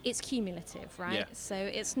it's cumulative, right? Yeah. So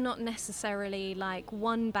it's not necessarily like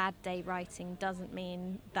one bad day writing doesn't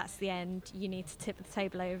mean that's the end. You need to tip the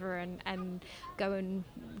table over and go and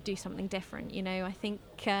do something different. I think,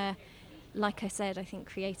 like I said, I think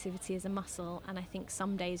creativity is a muscle, and I think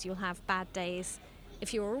some days you'll have bad days.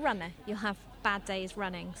 If you're a runner, you'll have bad days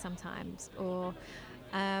running sometimes. Or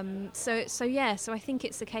so I think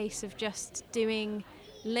it's a case of just doing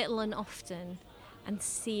little and often and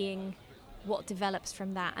seeing what develops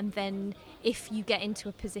from that. And then if you get into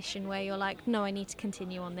a position where you're like, no, I need to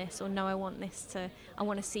continue on this, or no, I want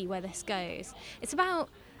to see where this goes. It's about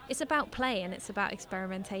play, and it's about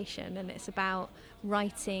experimentation, and it's about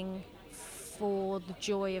writing for the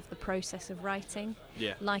joy of the process of writing.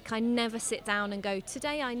 Like, I never sit down and go,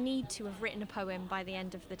 today I need to have written a poem by the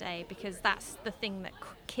end of the day, because that's the thing that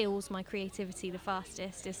kills my creativity the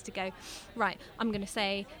fastest, is to go, right, I'm going to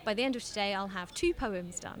say by the end of today I'll have 2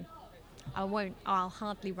 poems done. I'll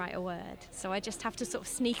hardly write a word. So I just have to sort of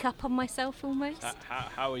sneak up on myself almost.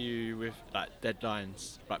 How are you with like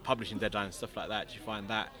deadlines, like publishing deadlines, stuff like that? Do you find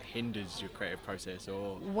that hinders your creative process?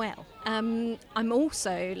 Or Well, I'm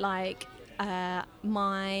also like,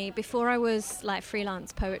 before I was like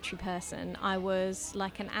freelance poetry person, I was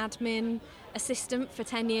like an admin assistant for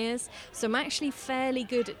 10 years, so I'm actually fairly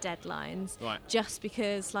good at deadlines. Just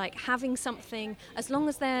because like having something, as long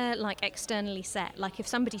as they're like externally set, like if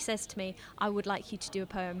somebody says to me, I would like you to do a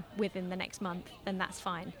poem within the next month, then that's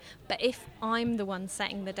fine. But if I'm the one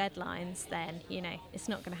setting the deadlines, then it's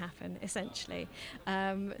not going to happen, essentially.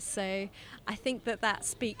 So I think that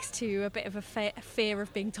speaks to a bit of a fear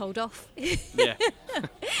of being told off.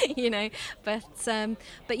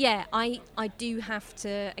 But yeah, I do have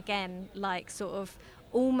to, again, like sort of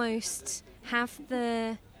almost have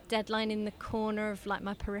the deadline in the corner of like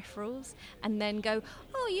my peripherals, and then go,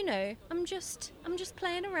 oh, you know, I'm just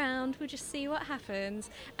playing around, we'll just see what happens,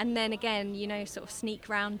 and then again, you know, sort of sneak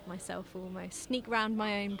round my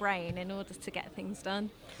own brain in order to get things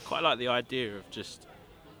done. I quite like the idea of just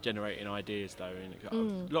generating ideas though,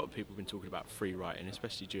 and a lot of people have been talking about free writing,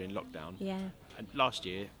 especially during lockdown. Yeah. And last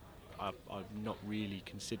year I've not really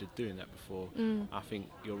considered doing that before. I think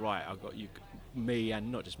you're right. Me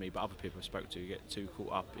and not just me, but other people I spoke to get too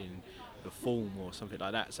caught up in the form or something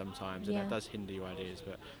like that sometimes, and that does hinder your ideas.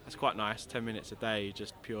 But that's quite nice. 10 minutes a day,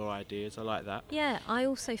 just pure ideas. I like that. Yeah, I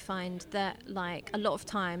also find that like a lot of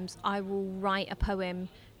times I will write a poem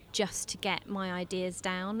just to get my ideas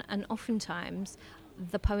down, and oftentimes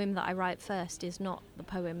the poem that I write first is not the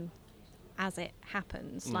poem as it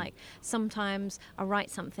happens. Like sometimes I write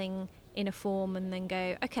something in a form and then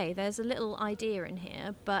go, okay, there's a little idea in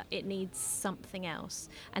here, but it needs something else.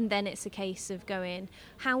 And then it's a case of going,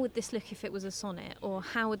 how would this look if it was a sonnet? Or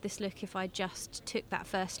how would this look if I just took that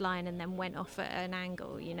first line and then went off at an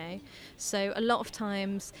angle, you know? So a lot of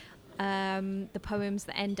times the poems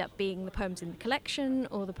that end up being the poems in the collection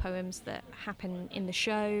or the poems that happen in the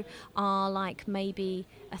show are like maybe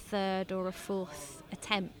a third or a fourth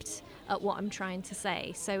attempt at what I'm trying to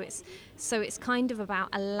say. So it's kind of about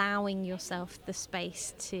allowing yourself the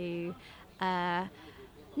space to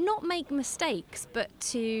not make mistakes, but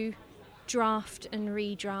to draft and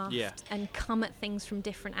redraft and come at things from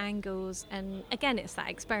different angles. And again, it's that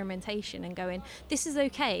experimentation and going, this is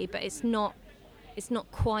okay, but it's not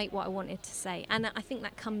quite what I wanted to say. And I think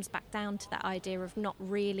that comes back down to that idea of not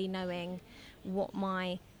really knowing what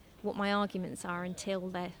my arguments are until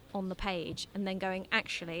they're on the page, and then going,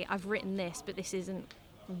 actually, I've written this, but this isn't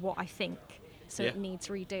what I think, so it needs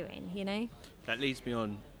redoing, you know? That leads me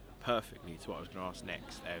on perfectly to what I was going to ask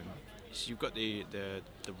next. So you've got the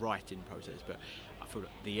writing process, but I feel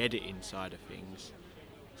like the editing side of things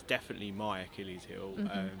is definitely my Achilles heel.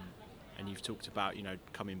 And you've talked about, you know,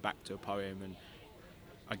 coming back to a poem, and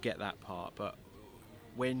I get that part, but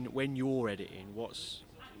when you're editing,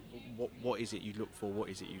 what is it you look for? What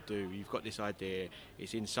is it you do? You've got this idea,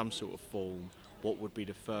 it's in some sort of form. What would be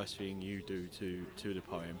the first thing you do to the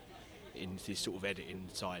poem in this sort of editing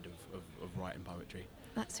side of writing poetry?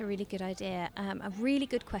 That's a really good idea. A really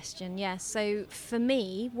good question, yeah. So for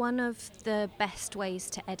me, one of the best ways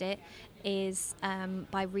to edit is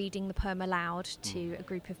by reading the poem aloud to a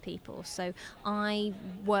group of people. So I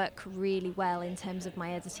work really well in terms of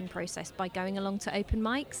my editing process by going along to open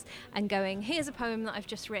mics and going, here's a poem that I've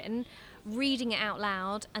just written, reading it out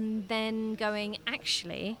loud, and then going,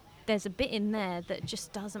 actually, there's a bit in there that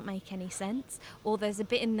just doesn't make any sense, or there's a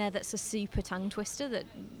bit in there that's a super tongue twister that,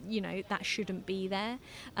 you know, that shouldn't be there.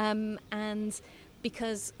 And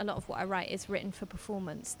because a lot of what I write is written for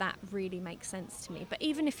performance, that really makes sense to me. But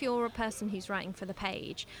even if you're a person who's writing for the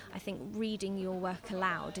page, I think reading your work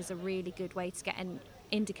aloud is a really good way to get an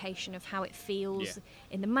indication of how it feels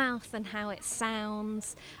in the mouth and how it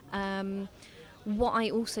sounds. What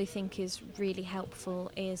I also think is really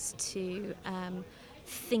helpful is to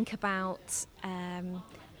think about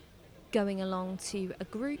going along to a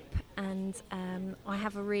group, and I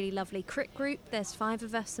have a really lovely crit group. There's 5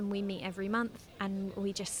 of us, and we meet every month, and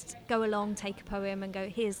we just go along, take a poem and go,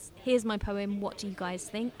 here's my poem, what do you guys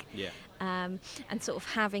think? And sort of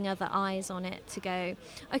having other eyes on it to go,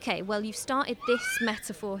 okay, well, you've started this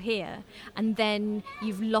metaphor here, and then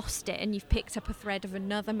you've lost it and you've picked up a thread of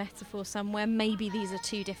another metaphor somewhere. Maybe these are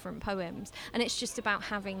 2 different poems. And it's just about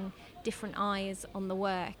having different eyes on the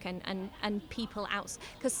work and people out,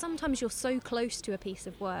 because sometimes you're so close to a piece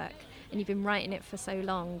of work and you've been writing it for so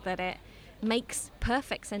long that it makes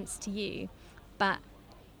perfect sense to you, but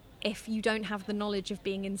if you don't have the knowledge of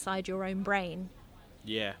being inside your own brain,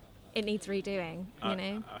 it needs redoing, you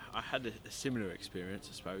know? I had a similar experience,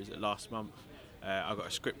 I suppose, last month. I got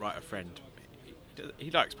a scriptwriter friend. He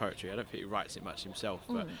likes poetry. I don't think he writes it much himself,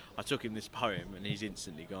 but I took him this poem and he's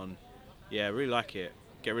instantly gone, yeah, I really like it.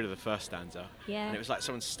 Get rid of the first stanza. And it was like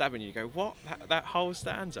someone stabbing you. You go, what? That whole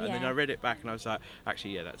stanza? And then I read it back and I was like,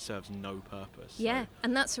 actually, that serves no purpose. Yeah,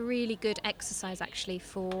 and that's a really good exercise, actually,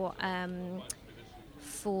 for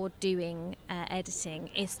doing editing,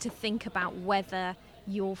 is to think about whether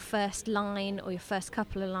your first line or your first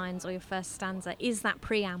couple of lines or your first stanza is that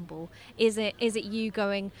preamble. Is it you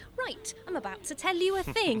going, right, I'm about to tell you a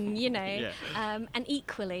thing, you know? And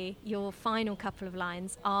equally, your final couple of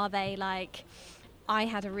lines, are they like, I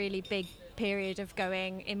had a really big period of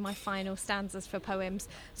going in my final stanzas for poems,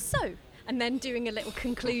 so and then doing a little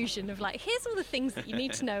conclusion of like, here's all the things that you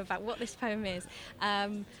need to know about what this poem is.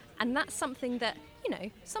 And that's something that, you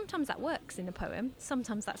know, sometimes that works in a poem,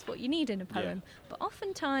 sometimes that's what you need in a poem, but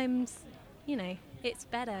oftentimes, you know, it's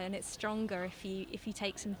better and it's stronger if you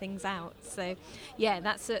take some things out. So yeah,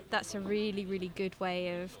 that's a really, really good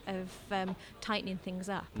way of tightening things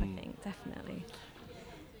up. I think, definitely.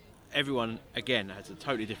 Everyone, again, has a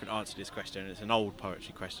totally different answer to this question. It's an old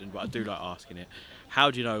poetry question, but I do like asking it.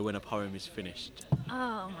 How do you know when a poem is finished?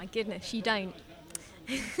 Oh my goodness, you don't.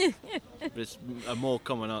 But it's a more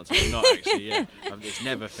common answer than not, actually. Yeah, it's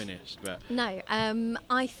never finished. But no,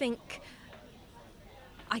 I think,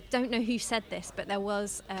 I don't know who said this, but there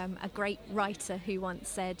was a great writer who once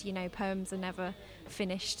said, you know, poems are never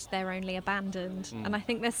finished, they're only abandoned. And I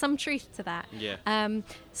think there's some truth to that. Yeah.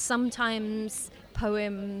 Sometimes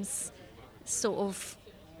poems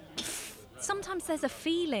sometimes there's a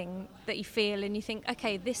feeling that you feel and you think,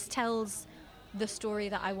 okay, this tells the story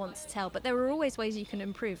that I want to tell, but there are always ways you can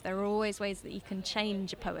improve, there are always ways that you can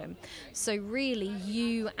change a poem. So really,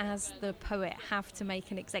 you as the poet have to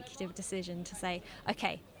make an executive decision to say,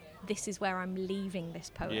 okay, this is where I'm leaving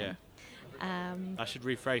this poem. Yeah. I should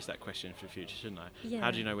rephrase that question for the future, shouldn't I? Yeah. How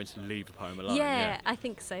do you know when to leave a poem alone? Yeah, I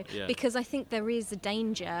think so. Yeah. Because I think there is a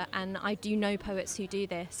danger, and I do know poets who do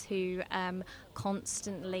this, who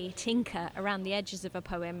constantly tinker around the edges of a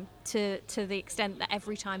poem to the extent that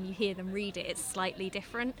every time you hear them read it, it's slightly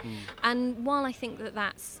different. And while I think that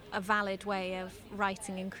that's a valid way of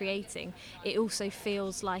writing and creating, it also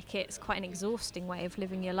feels like it's quite an exhausting way of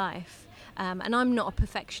living your life. And I'm not a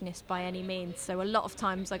perfectionist by any means, so a lot of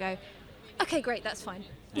times I go, okay, great, that's fine.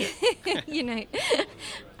 Yeah. You know,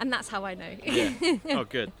 and that's how I know. Yeah. Oh,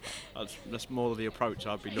 good. That's more the approach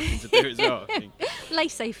I'd be looking to do as well, I think.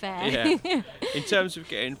 Laissez-faire. Yeah. In terms of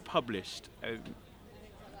getting published,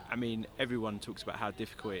 I mean, everyone talks about how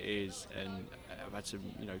difficult it is, and I've had some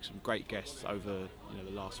great guests over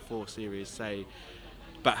the last 4 series say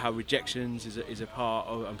about how rejections is a part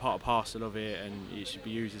and parcel of it, and it should be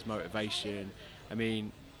used as motivation. I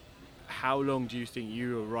mean, how long do you think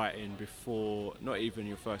you were writing before, not even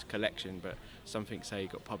your first collection, but something, say,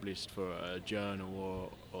 got published for a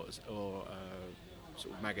journal or sort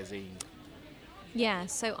of magazine? Yeah,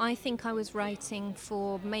 so I think I was writing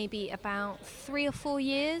for maybe about 3 or 4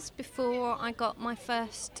 years before I got my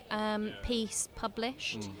first piece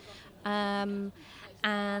published.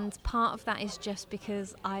 And part of that is just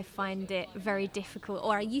because I find it very difficult,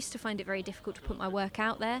 or I used to find it very difficult to put my work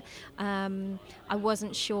out there. I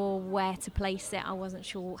wasn't sure where to place it. I wasn't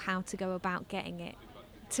sure how to go about getting it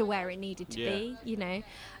to where it needed to be,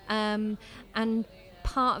 and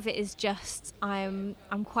part of it is just I'm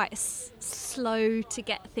quite slow to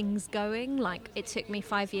get things going. Like, it took me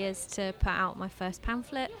 5 years to put out my first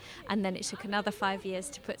pamphlet, and then it took another 5 years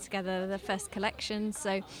to put together the first collection.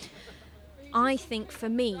 So I think for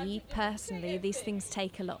me personally, these things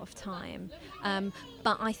take a lot of time,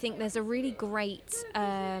 but I think there's a really great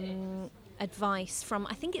advice from,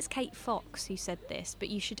 I think it's Kate Fox who said this, but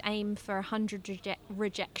you should aim for 100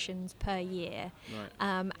 rejections per year.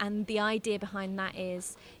 Right. And the idea behind that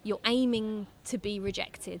is you're aiming to be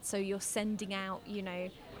rejected, so you're sending out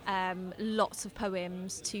lots of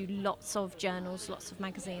poems to lots of journals, lots of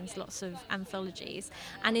magazines, lots of anthologies,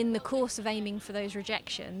 and in the course of aiming for those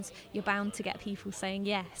rejections, you're bound to get people saying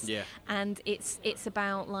yes. Yeah. And it's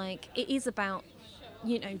about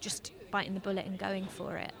just biting the bullet and going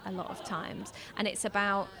for it a lot of times, and it's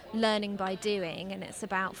about learning by doing, and it's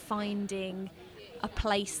about finding a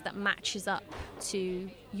place that matches up to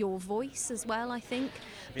your voice as well, I think.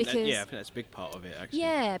 I think that's a big part of it, actually.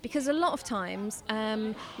 Yeah, because a lot of times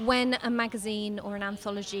when a magazine or an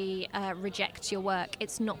anthology rejects your work,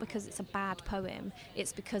 it's not because it's a bad poem,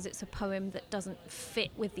 it's because it's a poem that doesn't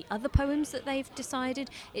fit with the other poems that they've decided.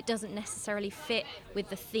 It doesn't necessarily fit with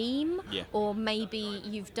the theme, or maybe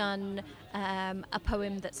you've done a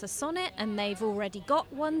poem that's a sonnet and they've already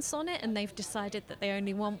got one sonnet and they've decided that they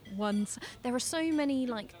only want one. There are so many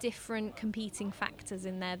different competing factors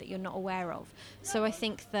in there that you're not aware of. So I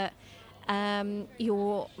think that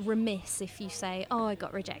you're remiss if you say, oh, I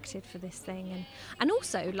got rejected for this thing, and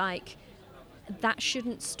also that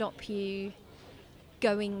shouldn't stop you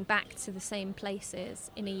going back to the same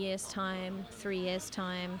places in a year's time, 3 years'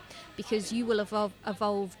 time, because you will have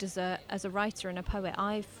evolved as a writer and a poet.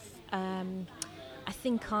 I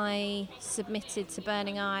think I submitted to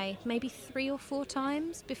Burning Eye maybe 3 or 4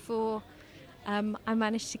 times before I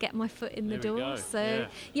managed to get my foot in the door. So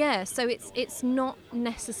so it's not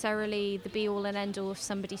necessarily the be all and end all. If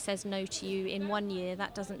somebody says no to you in 1 year,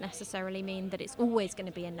 that doesn't necessarily mean that it's always going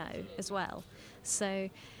to be a no as well. So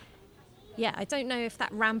Yeah, I don't know if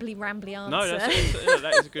that rambly answer. No,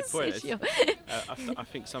 that is a good point. Sure. I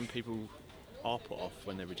think some people are put off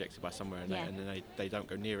when they're rejected by somewhere and then they don't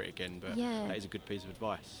go near it again, but that is a good piece of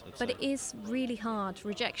advice. But it is really hard.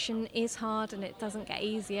 Rejection is hard and it doesn't get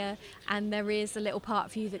easier, and there is a little part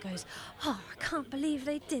of you that goes, oh, I can't believe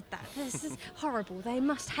they did that. This is horrible. They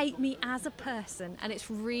must hate me as a person. And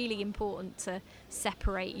it's really important to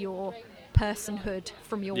separate your personhood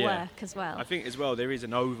from your work as well. I think as well there is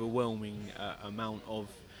an overwhelming amount of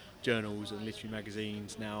journals and literary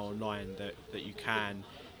magazines now online that you can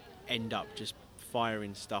end up just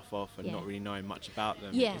firing stuff off and not really knowing much about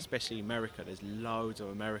them. Especially America, there's loads of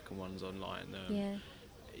American ones online. And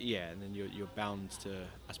then you're bound to,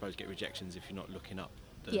 I suppose, get rejections if you're not looking up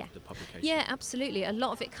the publication. Yeah, absolutely. A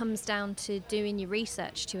lot of it comes down to doing your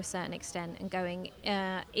research to a certain extent and going,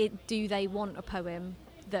 do they want a poem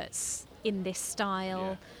that's in this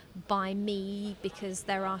style by me? Because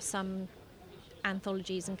there are some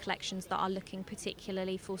anthologies and collections that are looking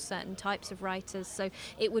particularly for certain types of writers, so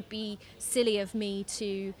it would be silly of me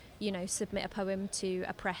to submit a poem to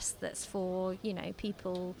a press that's for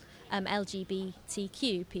people,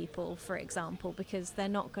 LGBTQ people, for example, because they're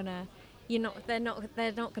not gonna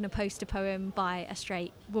post a poem by a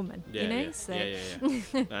straight woman. So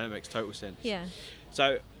no, that makes total sense.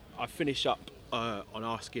 So I finish up on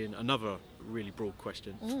asking another really broad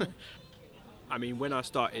question. I mean, when I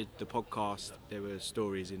started the podcast, there were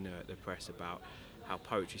stories in the press about how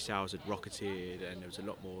poetry sales had rocketed and there was a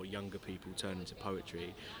lot more younger people turning to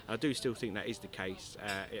poetry. And I do still think that is the case,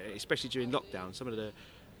 especially during lockdown. Some of the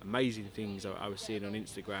amazing things I was seeing on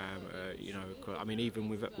Instagram, I mean, even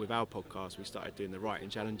with our podcast, we started doing the writing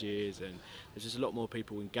challenges and there's just a lot more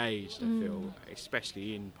people engaged, I feel,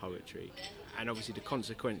 especially in poetry. And obviously the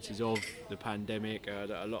consequences of the pandemic,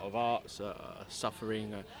 that a lot of arts are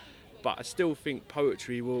suffering, but I still think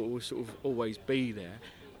poetry will sort of always be there.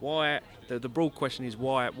 Why? The broad question is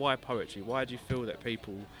why poetry? Why do you feel that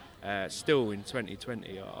people still in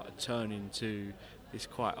 2020 are turning to this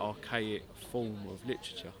quite archaic form of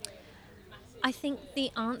literature? I think the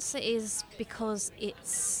answer is because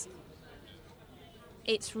it's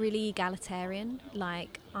really egalitarian.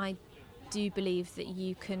 Like, I do believe that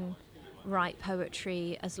you can write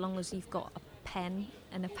poetry as long as you've got a pen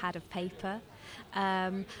and a pad of paper.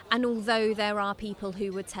 And although there are people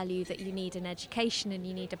who would tell you that you need an education and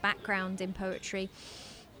you need a background in poetry,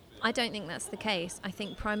 I don't think that's the case. I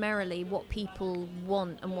think primarily what people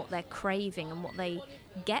want and what they're craving and what they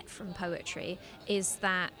get from poetry is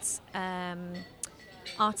that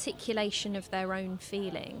articulation of their own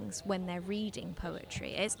feelings when they're reading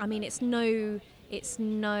poetry. It's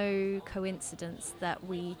no coincidence that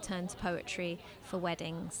we turn to poetry for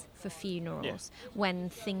weddings, for funerals, when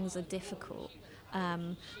things are difficult.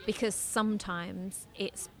 Because sometimes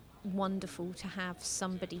it's wonderful to have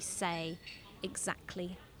somebody say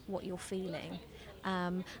exactly what you're feeling.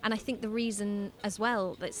 And I think the reason as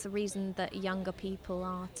well, that's the reason that younger people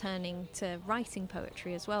are turning to writing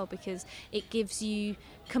poetry as well, because it gives you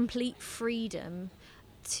complete freedom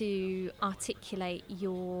to articulate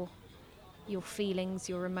your feelings,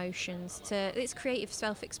 your emotions. It's creative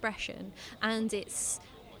self-expression, and it's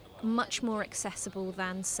much more accessible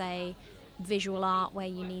than, say, visual art where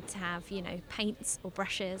you need to have paints or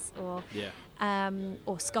brushes or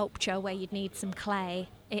sculpture where you'd need some clay.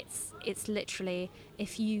 It's literally,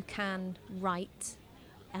 if you can write,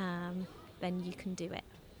 then you can do it.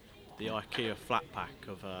 The IKEA flat pack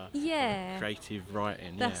of creative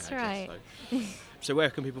writing. That's right. So where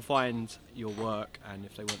can people find your work, and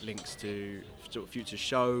if they want links to sort of future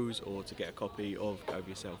shows or to get a copy of Go Over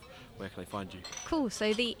Yourself, where can they find you? Cool.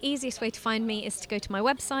 So the easiest way to find me is to go to my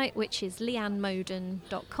website, which is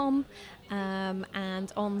leannemoden.com,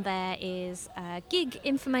 and on there is gig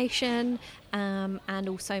information, and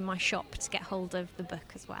also my shop to get hold of the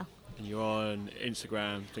book as well. And you're on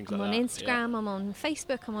Instagram, things like that? I'm on Instagram, I'm on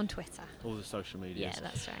Facebook, I'm on Twitter. All the social media. Yeah,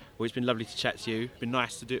 that's right. Well, it's been lovely to chat to you. It's been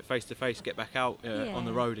nice to do it face to face, get back out on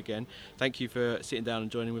the road again. Thank you for sitting down and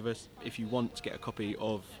joining with us. If you want to get a copy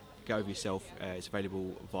of Go Over Yourself, it's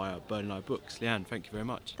available via Burning Eye Books. Leanne, thank you very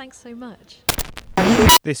much. Thanks so much.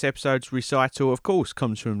 This episode's recital, of course,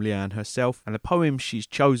 comes from Leanne herself, and the poem she's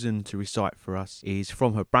chosen to recite for us is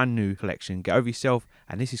from her brand new collection, Go Over Yourself,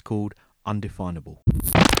 and this is called Undefinable.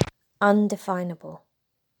 Undefinable.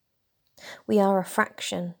 We are a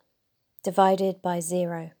fraction, divided by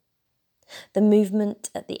zero. The movement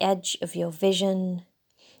at the edge of your vision,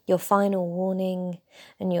 your final warning,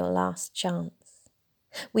 and your last chance.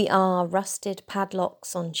 We are rusted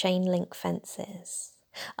padlocks on chain link fences,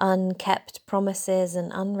 unkept promises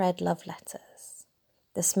and unread love letters.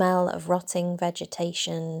 the smell of rotting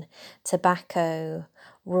vegetation, tobacco,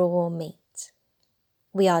 raw meat.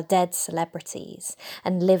 We are dead celebrities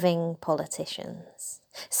and living politicians.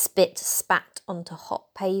 Spit spat onto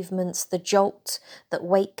hot pavements, the jolt that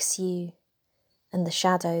wakes you and the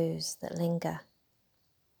shadows that linger.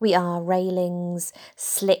 We are railings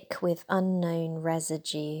slick with unknown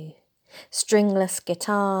residue, stringless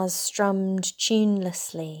guitars strummed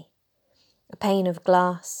tunelessly, a pane of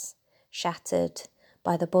glass shattered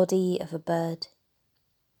by the body of a bird.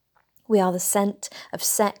 We are the scent of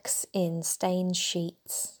sex in stained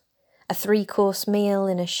sheets, a 3-course meal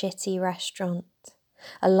in a shitty restaurant,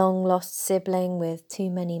 a long-lost sibling with too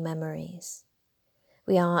many memories.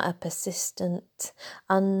 We are a persistent,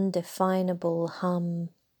 undefinable hum,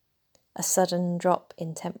 a sudden drop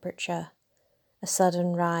in temperature, a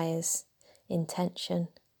sudden rise in tension.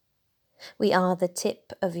 We are the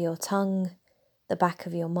tip of your tongue, the back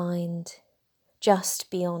of your mind, just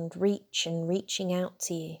beyond reach and reaching out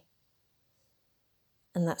to you.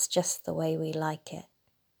 And that's just the way we like it.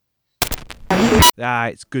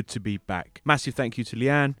 It's good to be back. Massive thank you to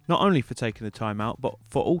Leanne, not only for taking the time out, but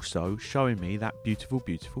for also showing me that beautiful,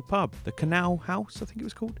 beautiful pub. The Canal House, I think it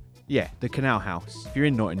was called. Yeah, the Canal House. If you're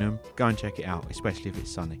in Nottingham, go and check it out, especially if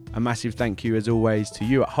it's sunny. A massive thank you, as always, to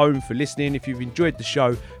you at home for listening. If you've enjoyed the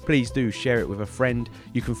show, please do share it with a friend.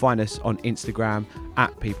 You can find us on Instagram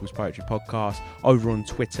at People's Poetry Podcast, over on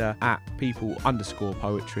Twitter at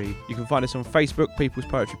people_poetry. You can find us on Facebook, People's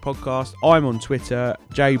Poetry Podcast. I'm on Twitter,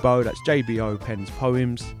 JBO, that's JBO Pens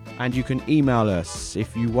Poems. And you can email us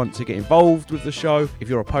if you want to get involved with the show, if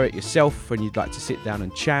you're a poet yourself and you'd like to sit down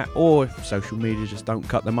and chat, or if social media just don't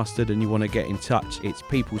cut the mustard and you want to get in touch, it's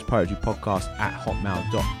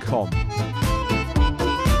peoplespoetrypodcast@hotmail.com.